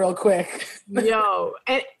hunger real quick. Yo,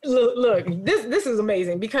 and look, this is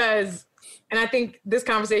amazing because, and I think this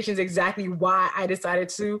conversation is exactly why I decided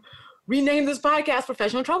to rename this podcast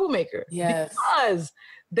Professional Troublemaker. Yes. Because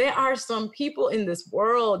there are some people in this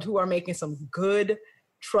world who are making some good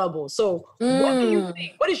trouble. So what do you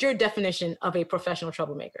think? What is your definition of a professional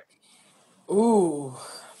troublemaker? Ooh.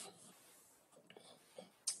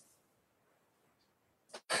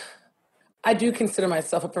 I do consider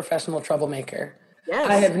myself a professional troublemaker. Yes.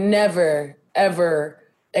 I have never, ever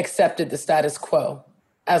accepted the status quo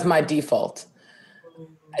as my default.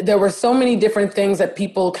 There were so many different things that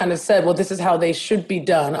people kind of said, well, this is how they should be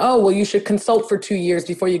done. Oh, well, you should consult for 2 years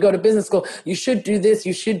before you go to business school. You should do this.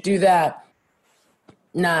 You should do that.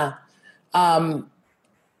 Nah.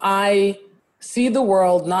 I see the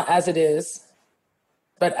world not as it is,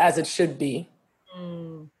 but as it should be.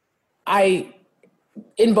 I,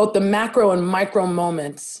 in both the macro and micro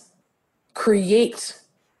moments, create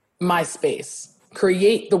my space,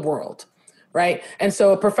 create the world, right? And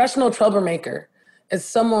so a professional troublemaker is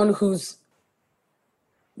someone who's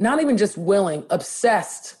not even just willing,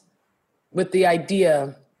 obsessed with the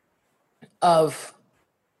idea of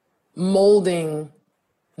molding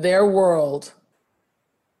their world,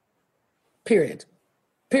 period.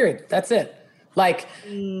 That's it. Like,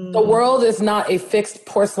 the world is not a fixed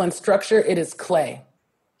porcelain structure, it is clay.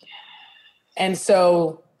 And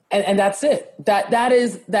so, and that's it. That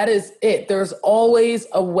is it. There's always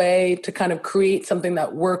a way to kind of create something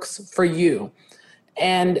that works for you.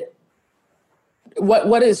 And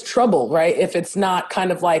what is trouble, right? If it's not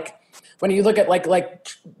kind of like, when you look at like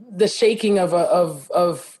the shaking of an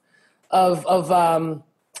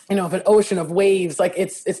ocean of waves, like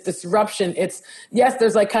it's disruption. Yes,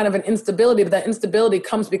 there's like kind of an instability, but that instability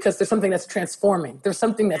comes because there's something that's transforming. There's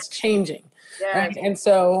something that's changing. Yes. Right? And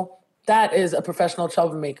so that is a professional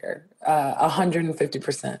troublemaker,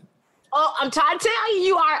 150%. Oh, I'm trying to tell you,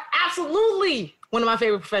 you are absolutely one of my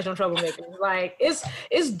favorite professional troublemakers. Like,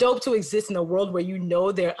 it's dope to exist in a world where you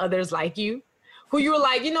know there are others like you, who you were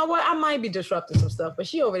like, you know what, I might be disrupting some stuff, but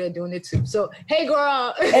she over there doing it too. So, hey,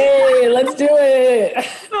 girl. Hey, let's do it.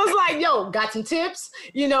 I was like, yo, got some tips.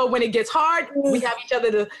 You know, when it gets hard, we have each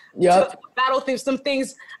other to battle some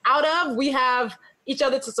things out of. We have each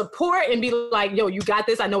other to support and be like, yo, you got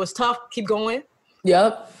this. I know it's tough. Keep going.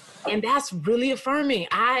 Yep. And that's really affirming.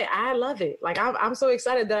 I love it. Like, I'm so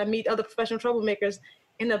excited that I meet other professional troublemakers,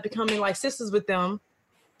 end up becoming like sisters with them.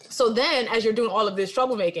 So then, as you're doing all of this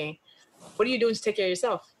troublemaking, what are you doing to take care of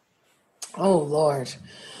yourself? Oh, Lord.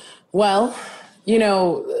 Well, you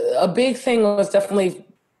know, a big thing was definitely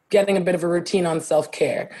getting a bit of a routine on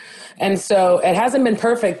self-care. And so it hasn't been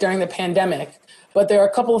perfect during the pandemic, but there are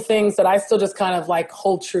a couple of things that I still just kind of like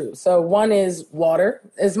hold true. So one is water.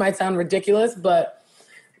 This might sound ridiculous, but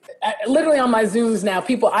literally on my Zooms now,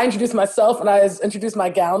 I introduce myself and I introduce my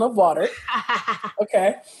gallon of water.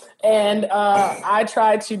 Okay. And I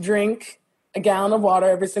try to drink a gallon of water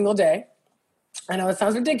every single day. I know it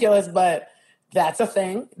sounds ridiculous, but that's a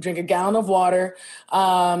thing. Drink a gallon of water,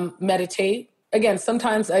 meditate. Again,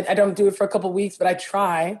 sometimes I don't do it for a couple of weeks, but I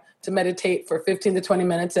try to meditate for 15 to 20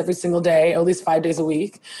 minutes every single day, or at least 5 days a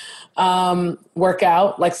week. Work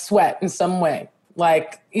out, like sweat in some way.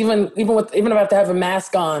 Like even if I have to have a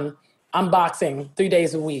mask on, I'm boxing 3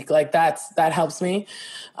 days a week. Like that helps me.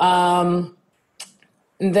 And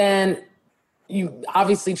then you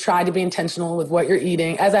obviously try to be intentional with what you're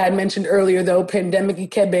eating. As I had mentioned earlier, though, Pandemic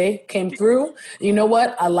Ikebe came through. You know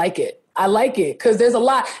what? I like it because there's a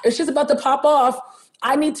lot. It's just about to pop off.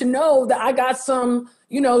 I need to know that I got some,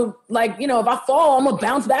 if I fall, I'm going to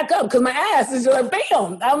bounce back up because my ass is just like,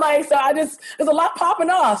 bam. I'm like, there's a lot popping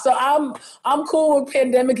off. So I'm cool with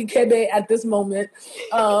Pandemic Ikebe at this moment.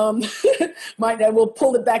 We'll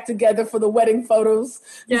pull it back together for the wedding photos.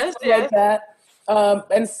 Yes. Like that.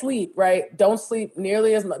 And sleep, right? Don't sleep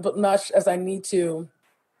nearly as much as I need to.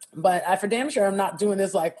 But I for damn sure I'm not doing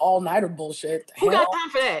this like all-nighter bullshit. Who got time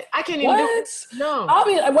for that? I can't even do it. No. I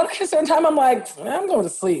mean, when I hit a certain time, I'm like, I'm going to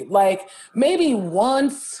sleep. Like maybe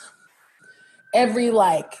once every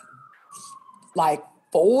like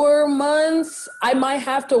 4 months, I might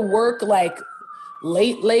have to work like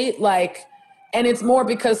late, like, and it's more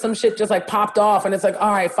because some shit just like popped off and it's like,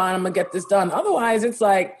 all right, fine, I'm gonna get this done. Otherwise, it's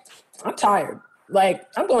like, I'm tired. Like,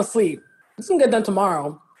 I'm going to sleep. It's going to get done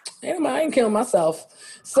tomorrow. And I ain't killing myself.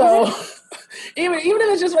 So even if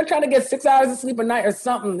it's just like trying to get 6 hours of sleep a night or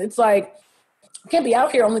something, it's like, I can't be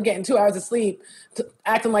out here only getting 2 hours of sleep,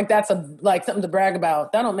 acting like that's something to brag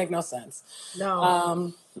about. That don't make no sense.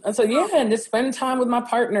 No. And so, and just spending time with my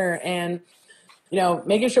partner and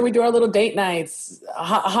making sure we do our little date nights.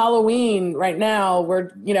 Halloween right now,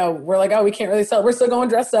 we're like, oh, we can't really sell. We're still going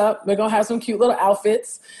to dress up. We're going to have some cute little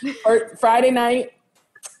outfits. Or Friday night,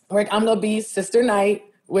 I'm going to be Sister Night,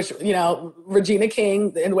 which, Regina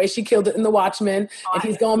King, and the way she killed it in The Watchmen. And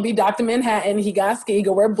he's going to be Dr. Manhattan. He got ski,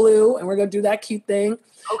 go wear blue, and we're going to do that cute thing.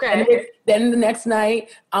 Okay. And then the next night,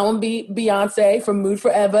 I'm going to be Beyonce from Mood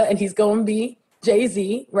Forever, and he's going to be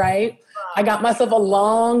Jay-Z, right? I got myself a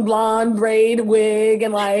long blonde braid wig,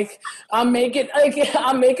 and I'm making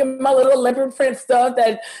my little leopard print stuff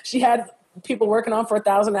that she had people working on for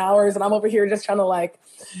 1,000 hours, and I'm over here just trying to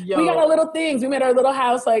we got our little things. We made our little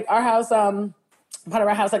house, our house, part of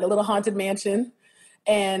our house, a little haunted mansion.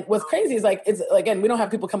 And what's crazy is again, we don't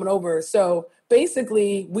have people coming over. So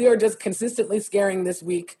basically we are just consistently scaring this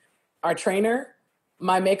week our trainer,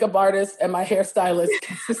 my makeup artist, and my hairstylist.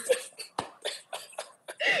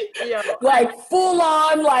 Full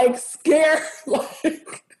on, scare.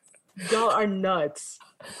 Y'all are nuts.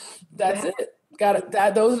 That's it.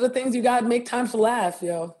 Those are the things you got to make time to laugh,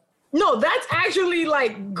 yo. No, that's actually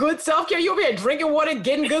good self-care. You over here drinking water,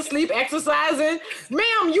 getting good sleep, exercising.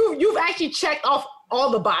 Ma'am, you've actually checked off all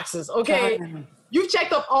the boxes, okay? You've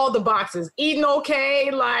checked off all the boxes. Eating okay,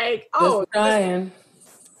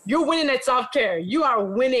 you're winning at self-care. You are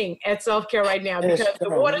winning at self-care right now because the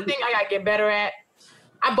water thing I got to get better at.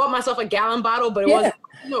 I bought myself a gallon bottle, but it wasn't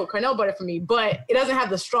Cornell butter for me. But it doesn't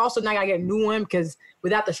have the straw, so now I gotta get a new one because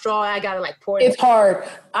without the straw, I gotta pour it. It's hard.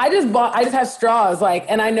 I just have straws,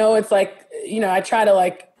 and I know it's I try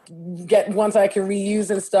to get ones I can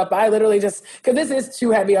reuse and stuff. But I literally just, because this is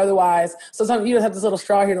too heavy otherwise. So sometimes you just have this little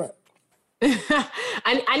straw here.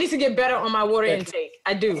 I need to get better on my water intake.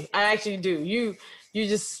 I do. I actually do. You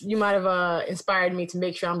might have inspired me to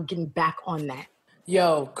make sure I'm getting back on that.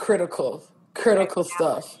 Yo, critical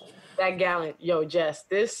stuff. That gallon. Yo, Jess,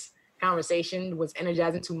 this conversation was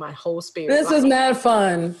energizing to my whole spirit. This was mad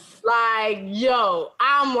fun. I'm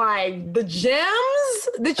the gems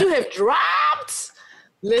that you have dropped.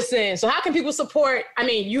 Listen, so how can people support? I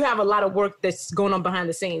mean, you have a lot of work that's going on behind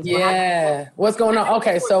the scenes. Yeah. What's going on?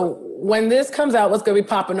 Okay, so when this comes out, what's going to be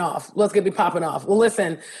popping off? Well,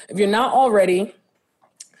 listen, if you're not already,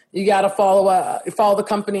 you got to follow the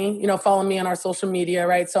company, follow me on our social media,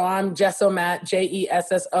 right? So I'm Jessomatt,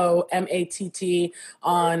 JESSOMATT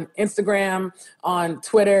on Instagram, on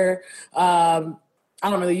Twitter. I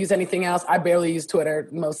don't really use anything else. I barely use Twitter,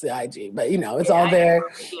 mostly IG, but it's all there.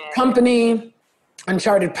 Company,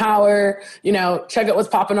 Uncharted Power, check out what's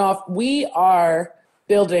popping off. We are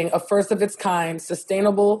building a first of its kind,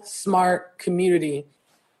 sustainable, smart community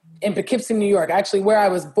in Poughkeepsie, New York, actually where I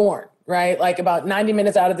was born. Right? About 90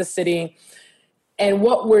 minutes out of the city. And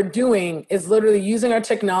what we're doing is literally using our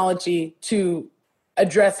technology to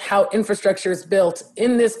address how infrastructure is built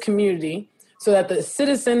in this community so that the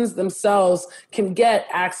citizens themselves can get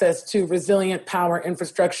access to resilient power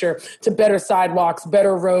infrastructure, to better sidewalks,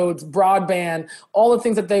 better roads, broadband, all the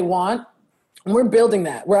things that they want. And we're building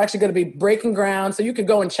that. We're actually going to be breaking ground. So you could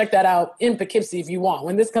go and check that out in Poughkeepsie if you want.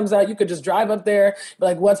 When this comes out, you could just drive up there,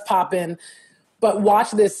 be what's poppin'? But watch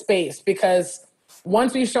this space, because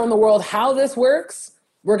once we've shown the world how this works,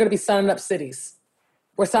 we're going to be signing up cities.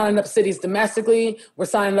 We're signing up cities domestically. We're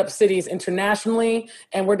signing up cities internationally.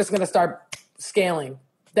 And we're just going to start scaling.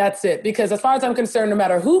 That's it. Because as far as I'm concerned, no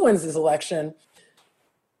matter who wins this election,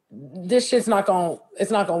 this shit's not going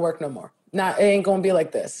to work no more. It ain't going to be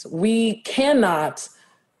like this. We cannot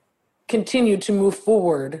continue to move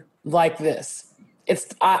forward like this.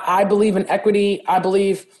 I believe in equity. I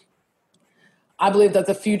believe that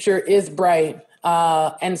the future is bright.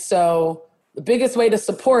 And so the biggest way to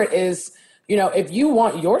support is, if you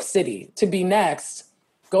want your city to be next,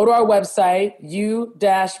 go to our website, u-pwr.co,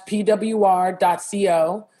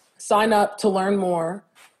 sign up to learn more,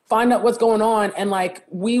 find out what's going on. And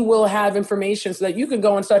we will have information so that you can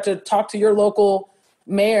go and start to talk to your local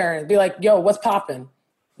mayor and be like, yo, what's popping?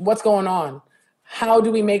 What's going on? How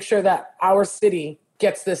do we make sure that our city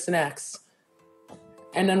gets this next?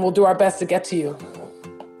 And then we'll do our best to get to you.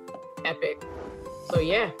 Epic. So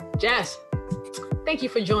Jess, thank you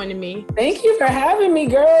for joining me. Thank you for having me,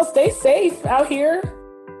 girl. Stay safe out here.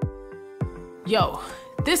 Yo,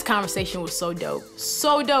 this conversation was so dope.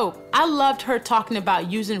 So dope. I loved her talking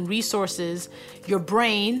about using resources, your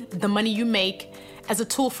brain, the money you make, as a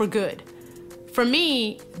tool for good. For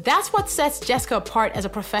me, that's what sets Jessica apart as a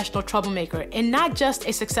professional troublemaker and not just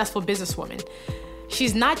a successful businesswoman.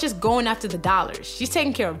 She's not just going after the dollars. She's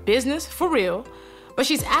taking care of business, for real, but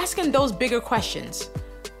she's asking those bigger questions.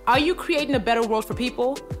 Are you creating a better world for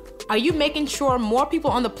people? Are you making sure more people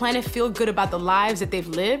on the planet feel good about the lives that they've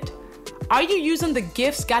lived? Are you using the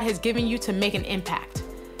gifts God has given you to make an impact?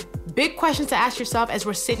 Big questions to ask yourself as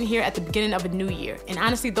we're sitting here at the beginning of a new year. And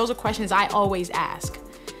honestly, those are questions I always ask.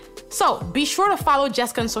 So be sure to follow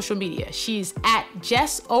Jessica on social media. She's at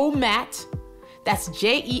JessOMatt. That's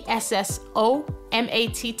JessOMatt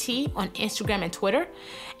on Instagram and Twitter.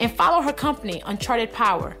 And follow her company, Uncharted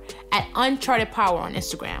Power, at Uncharted Power on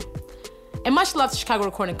Instagram. And much love to Chicago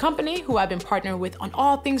Recording Company, who I've been partnering with on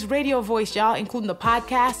all things radio voice, y'all, including the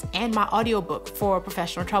podcast and my audiobook for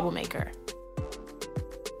Professional Troublemaker.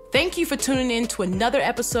 Thank you for tuning in to another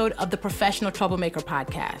episode of the Professional Troublemaker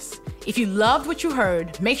podcast. If you loved what you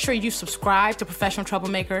heard, make sure you subscribe to Professional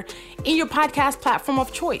Troublemaker in your podcast platform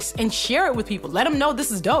of choice and share it with people. Let them know this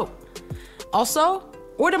is dope. Also,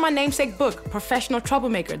 order my namesake book, Professional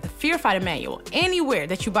Troublemaker, the Fear Fighter Manual, anywhere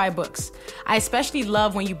that you buy books. I especially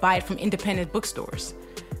love when you buy it from independent bookstores.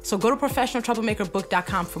 So go to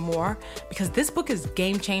professionaltroublemakerbook.com for more, because this book is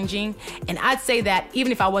game-changing, and I'd say that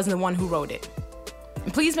even if I wasn't the one who wrote it.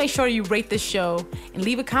 And please make sure you rate this show and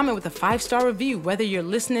leave a comment with a 5-star review, whether you're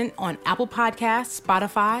listening on Apple Podcasts,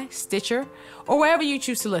 Spotify, Stitcher, or wherever you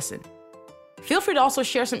choose to listen. Feel free to also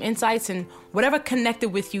share some insights and whatever connected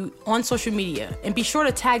with you on social media. And be sure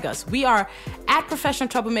to tag us. We are at Professional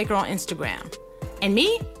Troublemaker on Instagram. And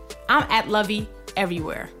me, I'm at Lovey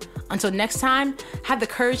everywhere. Until next time, have the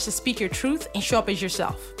courage to speak your truth and show up as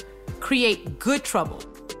yourself. Create good trouble.